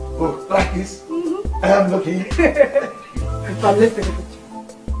 Oh, like this? I am looking. But let's take a picture.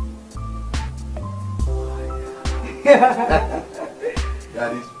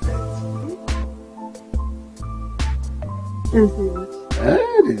 That is pet. Let's see what.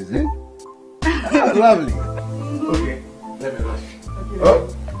 That is it. Lovely. Okay, let me rush. Okay. Oh.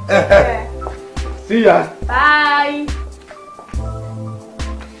 See ya. Bye.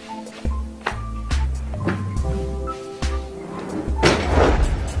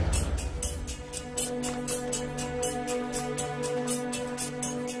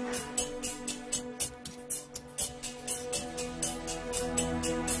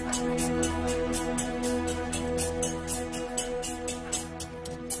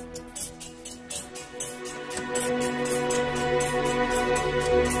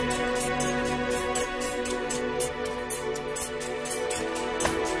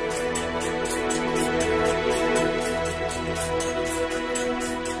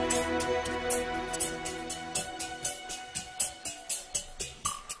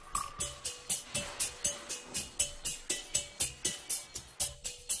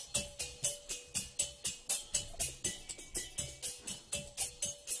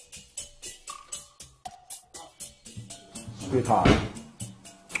 Sweetheart.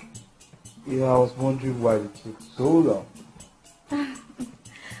 Yeah, I was wondering why it took so long.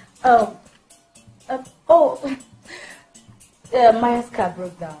 Maya's car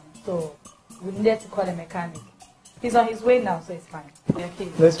broke down, so we needed to call a mechanic. He's on his way now, so it's fine. Okay.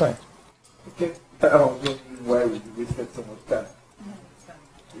 That's fine. Okay. I was wondering why we wasted so much time.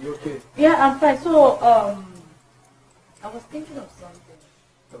 Are you okay? Yeah, I'm fine. So, I was thinking of something.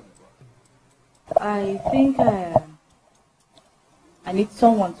 I think I need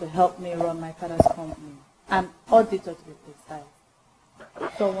someone to help me run my father's company. An auditor to be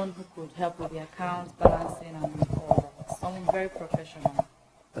precise. Someone who could help with the accounts, balancing, and all that. Someone very professional.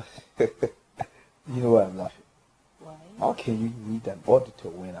 You know why I'm laughing? Why? How can you need an auditor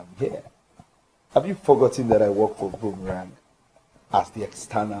when I'm here? Have you forgotten that I work for Boomerang as the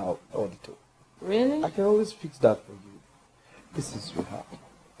external auditor? Really? I can always fix that for you. This is sweetheart.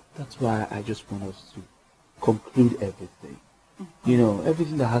 That's why I just want us to conclude everything. You know,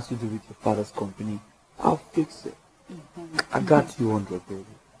 everything that has to do with your father's company, I'll fix it. I got you 100, baby.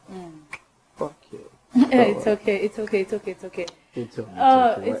 Fuck it. It's okay. It's okay. It's okay. It's okay. It's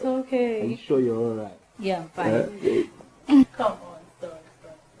okay. It's okay. Are you sure you're alright? Yeah, I'm fine. Come on,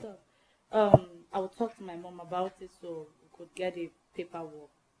 stop. I will talk to my mom about it so we could get the paperwork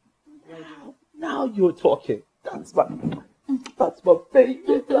ready. Now you're talking. That's my baby.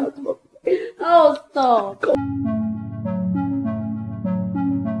 That's my baby. Oh, stop.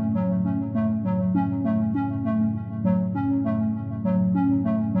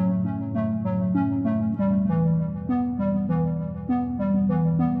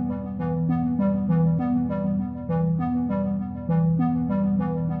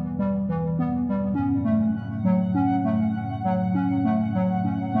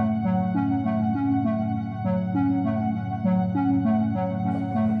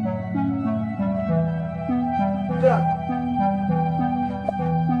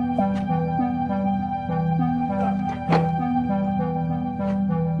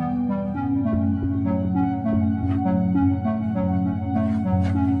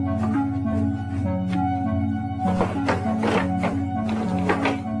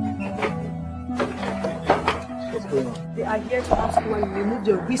 They are here to ask why you removed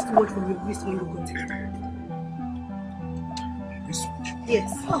your wristwatch from your wrist when you got it. Wristwatch?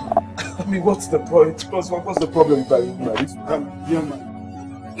 Yes. I mean, what's the point? What's the problem if I remove my wristwatch? Dear man,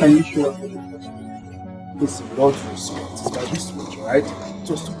 can you show up for the question? Listen, with all due respect, it's my wristwatch, right? It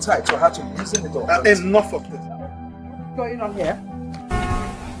was too tight, so I had to loosen it off. Enough of this. What's going on here?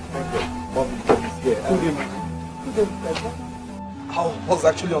 Mommy is here. I was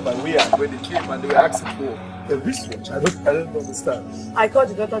actually on my way out when they came and they were asking for a wristwatch. I don't understand. I called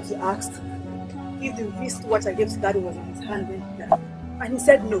the doctor to ask if the wristwatch I gave to Daddy was in his hand when he died. And he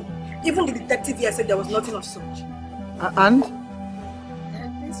said no. Even the detective here said there was nothing of such. And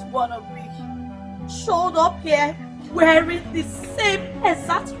this one of me showed up here wearing the same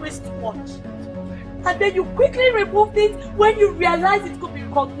exact wristwatch. And then you quickly removed it when you realized it could be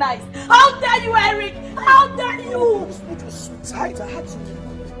recognized. How dare you, Eric? How dare you? This watch was so tight, I had to.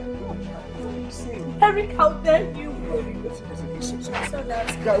 Eric, how dare you? And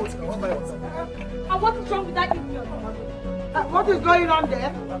what is wrong with that idiot? What is going on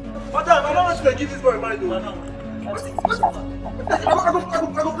there? Madam, to give this boy a mind, though. I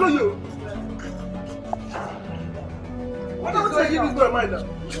go blow you. What am I to give this boy a mind now?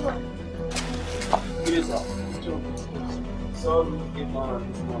 Give it up. Sorry, give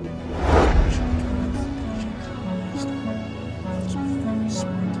man this money.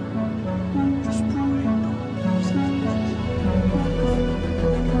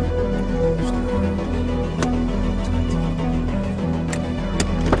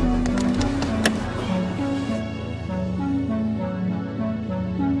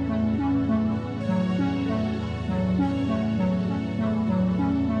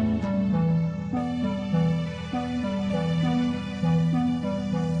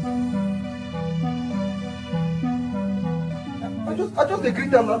 I just agree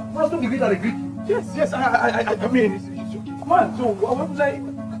them now. I just agree that agree. Yes, I mean, it's okay. Come on, so what was I?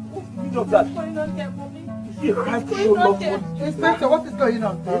 What's the that? What's going on here, mommy? What's going on here? Inspector, what is going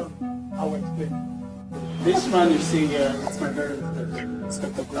on? I will explain. This man you see here is my very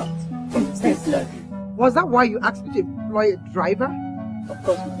Inspector Grant. Was that why you asked me to employ a driver? Of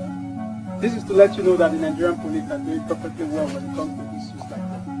course, madam. This is to let you know that the Nigerian police are doing perfectly well when it comes to issues like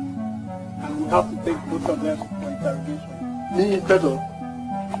that. And we have to take both of them for interrogation. Inspector.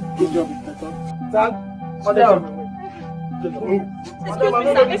 Good job, Inspector.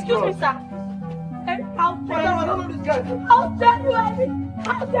 Excuse me, sir. How dare you? How dare you, Eddie?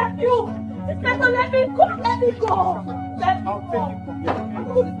 How dare you? Inspector, let me go. Let me go. Let me go.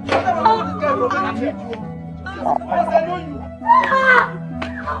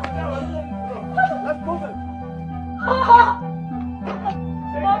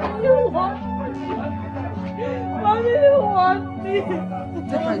 Mommy, you want me? Mommy, you want me? Mommy, you want me?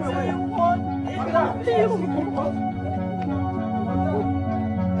 Mommy, you want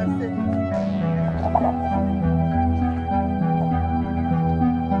me?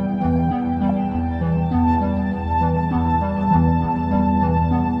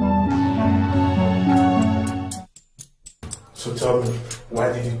 So tell me, why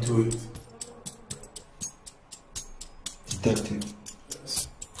did you do it? Detective,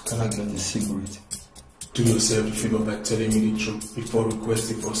 can I get a cigarette? Do yourself the favor by telling me the truth before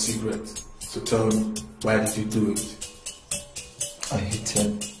requesting for a cigarette. So tell me, why did you do it? I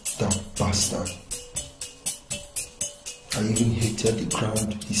hated that bastard. I even hated the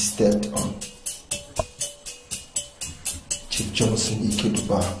ground he stepped on. Chief Johnson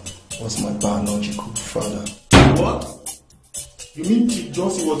Ikeduba was my biological father. What? You mean Chief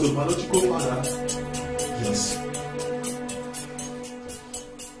Johnson was your biological father? Yes.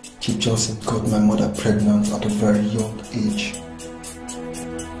 Chief Johnson got my mother pregnant at a very young age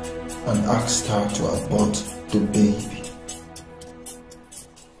and asked her to abort the baby.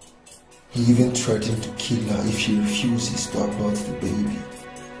 He even threatened to kill her if she refuses to abort the baby.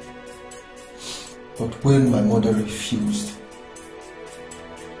 But when my mother refused,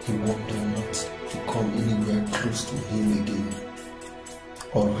 he warned her not to come anywhere close to him again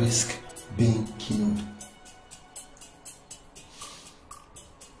or risk being killed.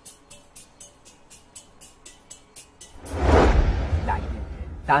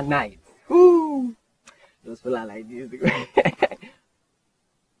 That night. Ooh. Those people are like this.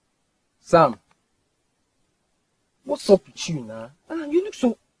 Sam, what's up with you now? You look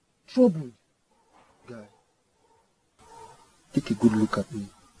so troubled. Guy, take a good look at me.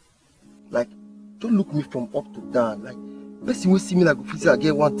 Like, don't look me from up to down. Like, person will see me like I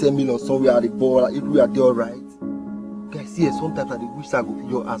get 110 million somewhere at the ball, like everywhere they alright. Guys, see, sometimes I wish I could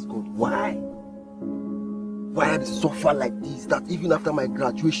your ask God, why? Why I suffer like this? That even after my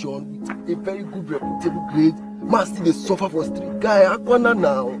graduation with a very good reputable grade, man still they suffer for street. Guy, I wanna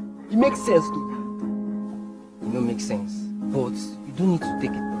now. It makes sense to you. It don't make sense. But you don't need to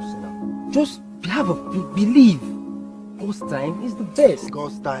take it personal. Just have a believe. God's time is the best.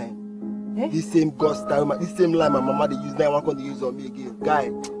 God's time. Eh? This same God's time, this same line my mama they use now, I'm going to use on me again.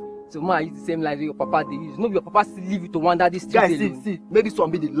 Guy. So man, use the same line your papa they use. No, your papa still leave you to wander this street. Guys, see, maybe this one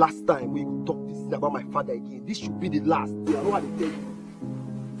be the last time we talk this thing about my father again. This should be the last. I know what they tell you.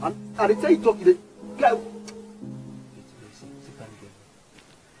 And they tell you talk the guy.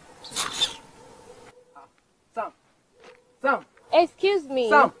 Sam. Excuse me.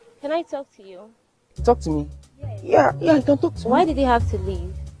 Sam. Can I talk to you? Talk to me. Yeah, you can talk to me. Why did he have to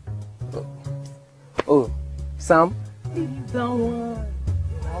leave? Oh, Sam. Leave that one.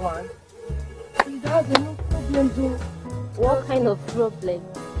 That one. He has no problem though. What kind of problem?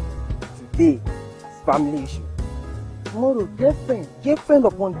 Today, it's family issue. Tomorrow, girlfriend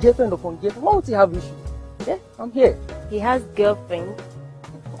upon girlfriend upon girlfriend. Why would he have issue? Yeah, I'm here. He has girlfriend.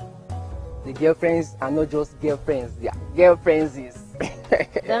 The girlfriends are not just girlfriends. They are girlfriends.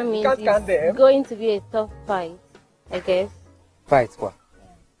 That means it's going to be a tough fight, I guess. Fight what?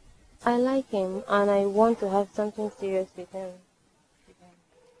 I like him and I want to have something serious with him.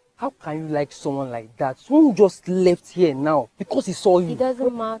 How can you like someone like that? Someone just left here now because he saw you. It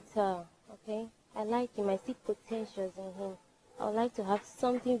doesn't matter, okay? I like him. I see potentials in him. I would like to have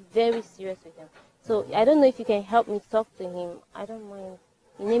something very serious with him. So I don't know if you can help me talk to him. I don't mind.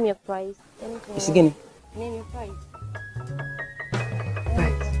 You name your price. Anything. Is he getting? Name your price.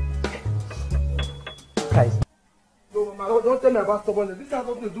 Guys. No, Mama, don't tell me about stubbornness. This has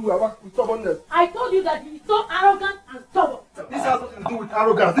nothing to do with stubbornness. I told you that he's so arrogant and stubborn. This has nothing to do with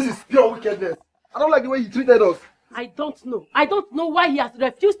arrogance. This is pure wickedness. I don't like the way he treated us. I don't know. I don't know why he has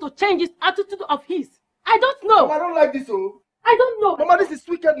refused to change his attitude of his. I don't know. Mama, I don't like this, oh. I don't know. Mama, this is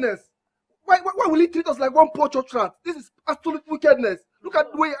wickedness. Why will he treat us like one poor church rat? This is absolute wickedness. Look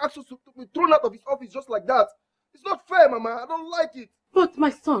at the way he asked us to be thrown out of his office just like that. It's not fair, Mama. I don't like it. But my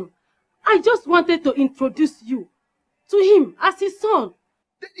son, I just wanted to introduce you to him as his son.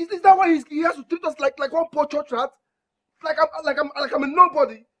 Is that why he has to treat us like one poor church rat? Like I'm a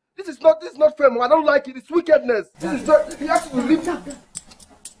nobody. This is not fair, Mama. I don't like it. It's wickedness. This is not. He has to leave.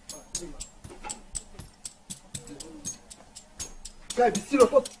 Guy, be serious.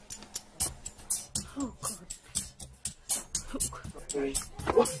 What? Oh God.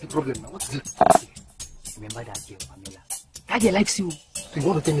 What's the problem now? What is it? Remember that girl, Pamela? That girl likes you. So you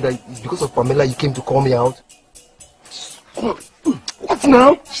want to tell me that it's because of Pamela you came to call me out? What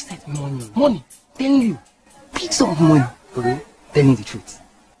now? She said money. Money. Telling you. Big sum of money. Okay. Tell me the truth.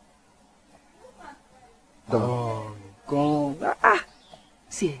 Oh, God.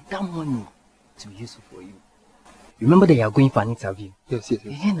 See, that money to be useful for you. Remember that you are going for an interview? Yes.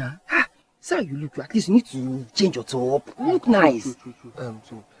 Yeah, see how you look. At least you need to change your top. You look nice. True.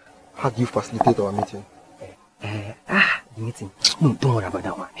 So, how do you facilitate our meeting? The meeting. No, don't worry about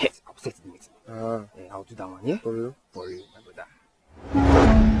that one. Yes, I'll set the meeting. I'll do that one, yeah? For real? For real, my brother.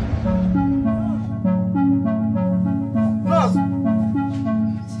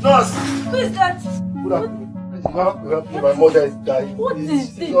 Nurse! Who is that? Good afternoon. Please, you have to help me. My mother is dying. What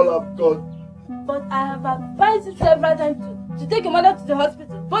is this? All I've got. But I have advised you several times to take your mother to the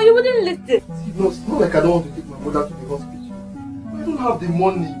hospital, but you wouldn't listen. See, nurse, it's not like I don't want to take my mother to the hospital. I don't have the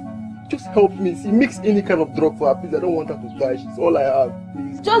money. Just help me. See, mix any kind of drug for her, please. I don't want her to die. She's all I have,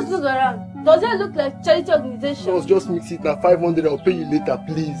 please. Just look around. Does it look like charity organization? Nurse, just mix it now. 500, I'll pay you later,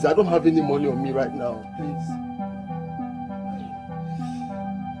 please. I don't have any money on me right now, please.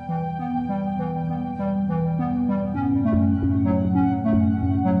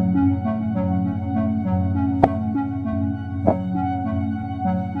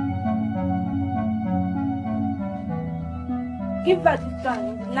 Give back this one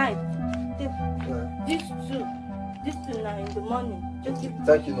in the night. These two now in the morning. Just give.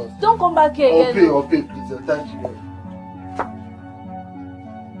 Thank you, nurse. Don't come back here again. I'll pay, please. Thank you.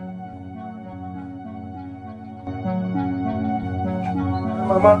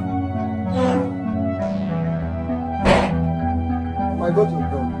 Mama. I go to the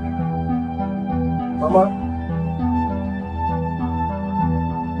door. Mama.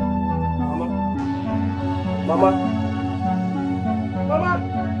 Mama.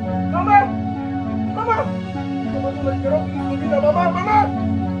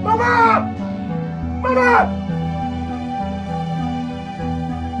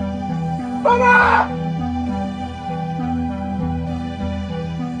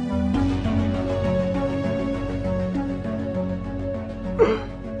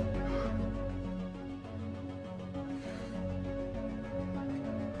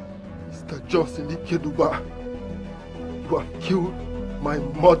 Mr. Johnson Ikeduba, you have killed my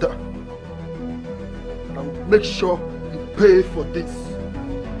mother. I will make sure you pay for this.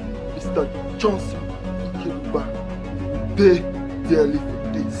 Mr. Johnson Ikeduba, you pay dearly for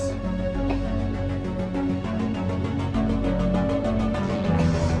this.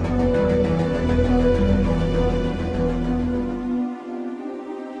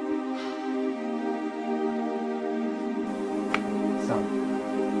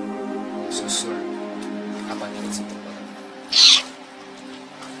 So sorry about the meeting.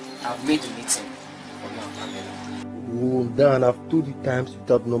 I've made the meeting for you and Pamela. Oh, Dan, I've told you times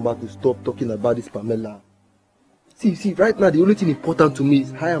without number to stop talking about this Pamela. See, right now the only thing important to me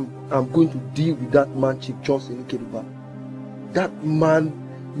is how I'm going to deal with that man, Chief Johnson Ikeduba. That man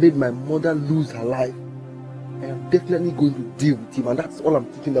made my mother lose her life. I am definitely going to deal with him, and that's all I'm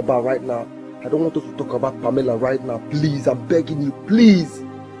thinking about right now. I don't want us to talk about Pamela right now. Please, I'm begging you, please.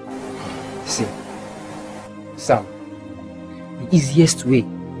 See, Sam, the easiest way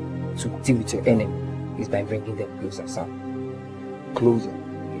to deal with your enemy is by bringing them closer, Sam. Closer?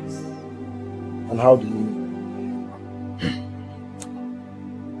 Yes. And how do you mean?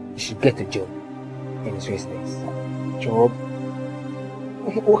 You should get a job in his residence. Job?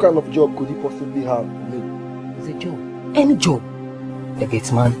 What kind of job could he possibly have for me? It's a job. Any job. A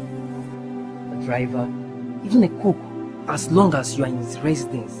gateman, a driver, even a cook. As long as you are in his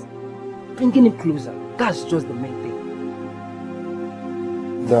residence, bringing him closer, that's just the main thing.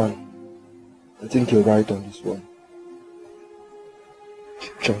 Dan, I think you're right on this one.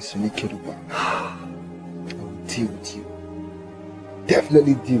 Johnson Ikeduba. I will deal with you.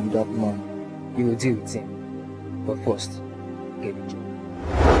 Definitely deal with that man. You will deal with him. But first, get a job.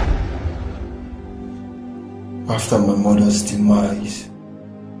 After my mother's demise,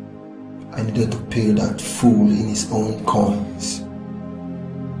 I needed to pay that fool in his own coins.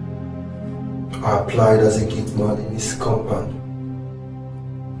 I applied as a gate man in his compound.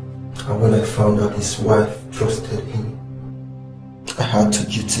 And when I found out his wife trusted him, I had to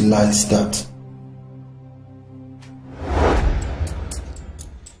utilize that.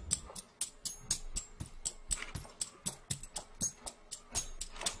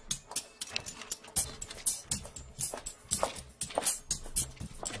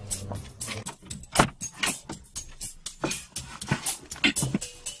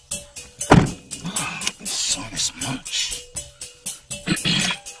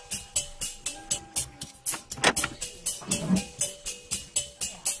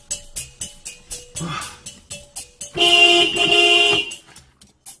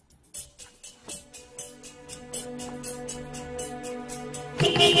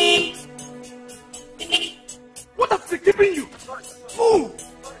 What has been keeping you? Fool!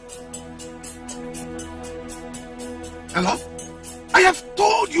 Hello? I have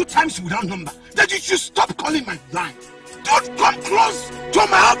told you times without number that you should stop calling my line. Don't come close to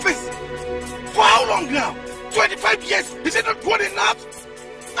my office! For how long now? 25 years? Is it not good enough?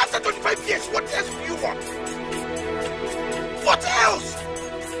 After 25 years, what else do you want? What else?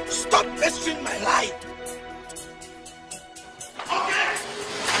 Stop messing my life! Okay?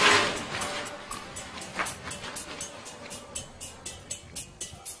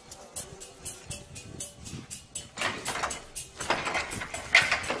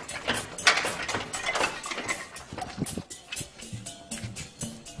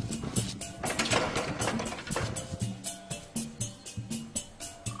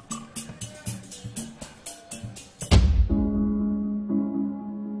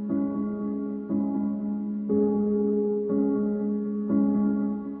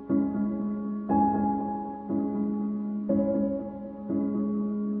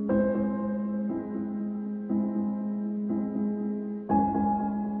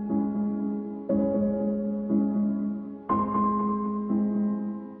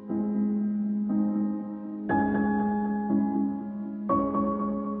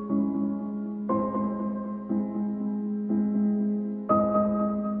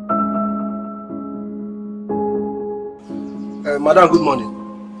 Madam, good morning.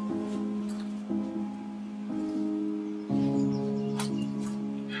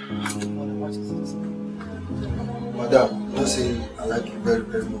 Madam, you know say I like you very,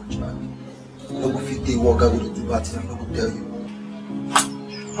 very much. And I don't go fit day work, I go to do bad thing, I'm not going to tell you.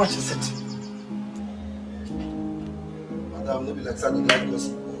 What is it? Madam, no be like Sandy like us.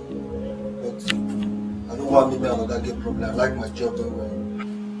 But I don't want me and another get problem. I like my job very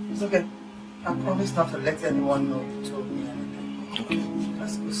well. It's okay. I promise not to let anyone know you told me anything. Okay.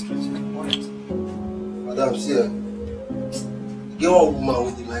 Let's go straight to the point. Madam, see, you get one woman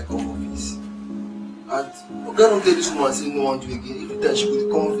with the like of office. And Oga don't tell this woman say no one do again. Every time she go to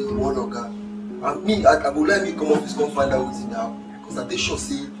come office, one Oga. And me, I go let me come office, come find out what's in now. Because I dey sure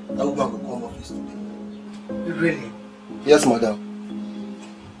say that woman will come office today. Really? Yes, madam.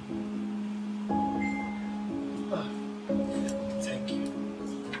 Thank you.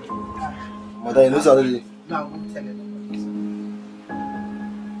 Madam, you know something? No, I won't tell anybody.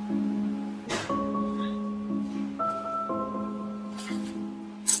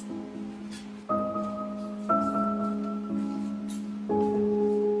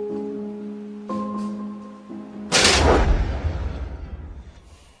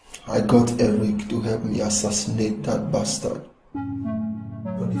 I got Eric to help me assassinate that bastard.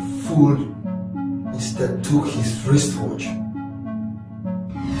 But the fool instead took his wristwatch.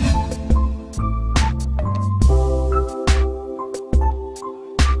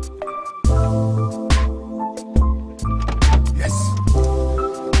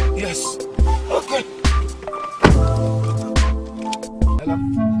 Yes. Okay. Hello?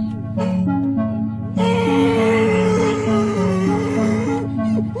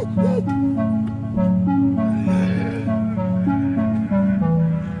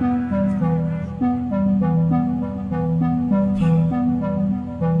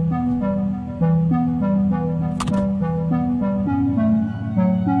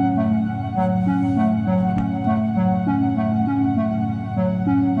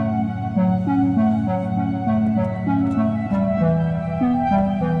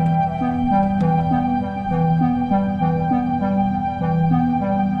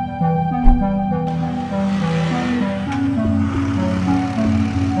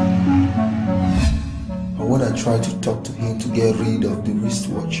 tried to talk to him to get rid of the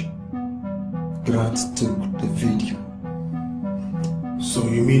wristwatch. Grant took the video. So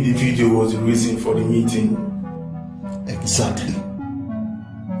you mean the video was the reason for the meeting? Exactly.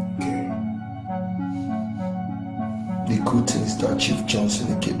 Okay. The good thing is that Chief Johnson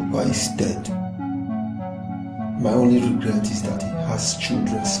Ikeduba is dead. My only regret is that he has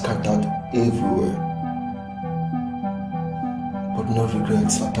children scattered everywhere. But no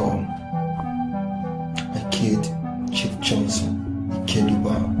regrets at all. I killed Chief Johnson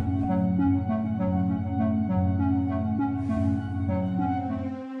Ikeduba.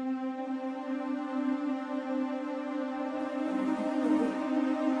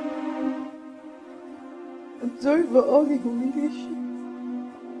 I'm sorry for all the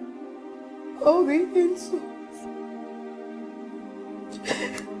humiliations, all the insults,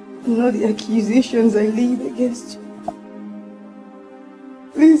 and all the accusations I laid against you.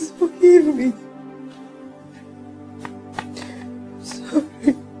 Please forgive me.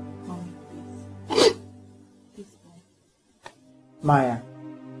 Sorry. Maya,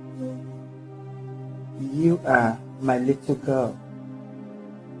 you are my little girl.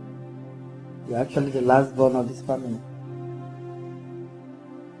 You're actually the last born of this family.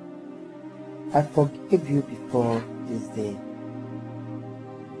 I forgive you before this day.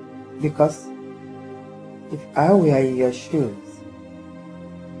 Because if I were in your shoes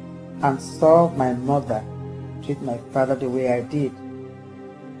and saw my mother treat my father the way I did,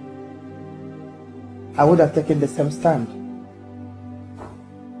 I would have taken the same stand.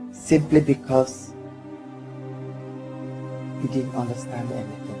 Simply because you didn't understand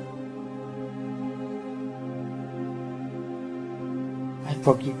anything. I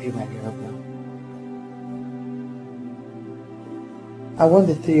forgive you, my little girl. I want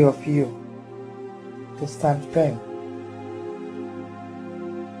the three of you to stand firm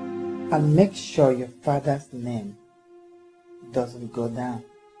and make sure your father's name doesn't go down.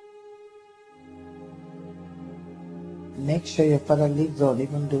 Make sure your father lives on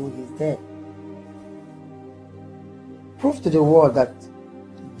even though he's dead. Prove to the world that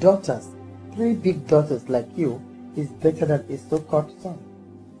daughters, 3 big daughters like you, is better than a so-called son.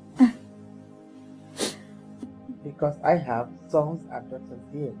 Because I have sons and daughters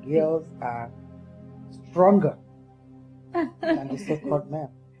here. Girls are stronger than the so-called men.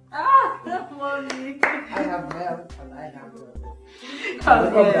 Mommy. I have males and I have daughters.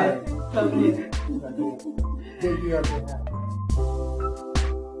 Come here. Come here. Baby of the house.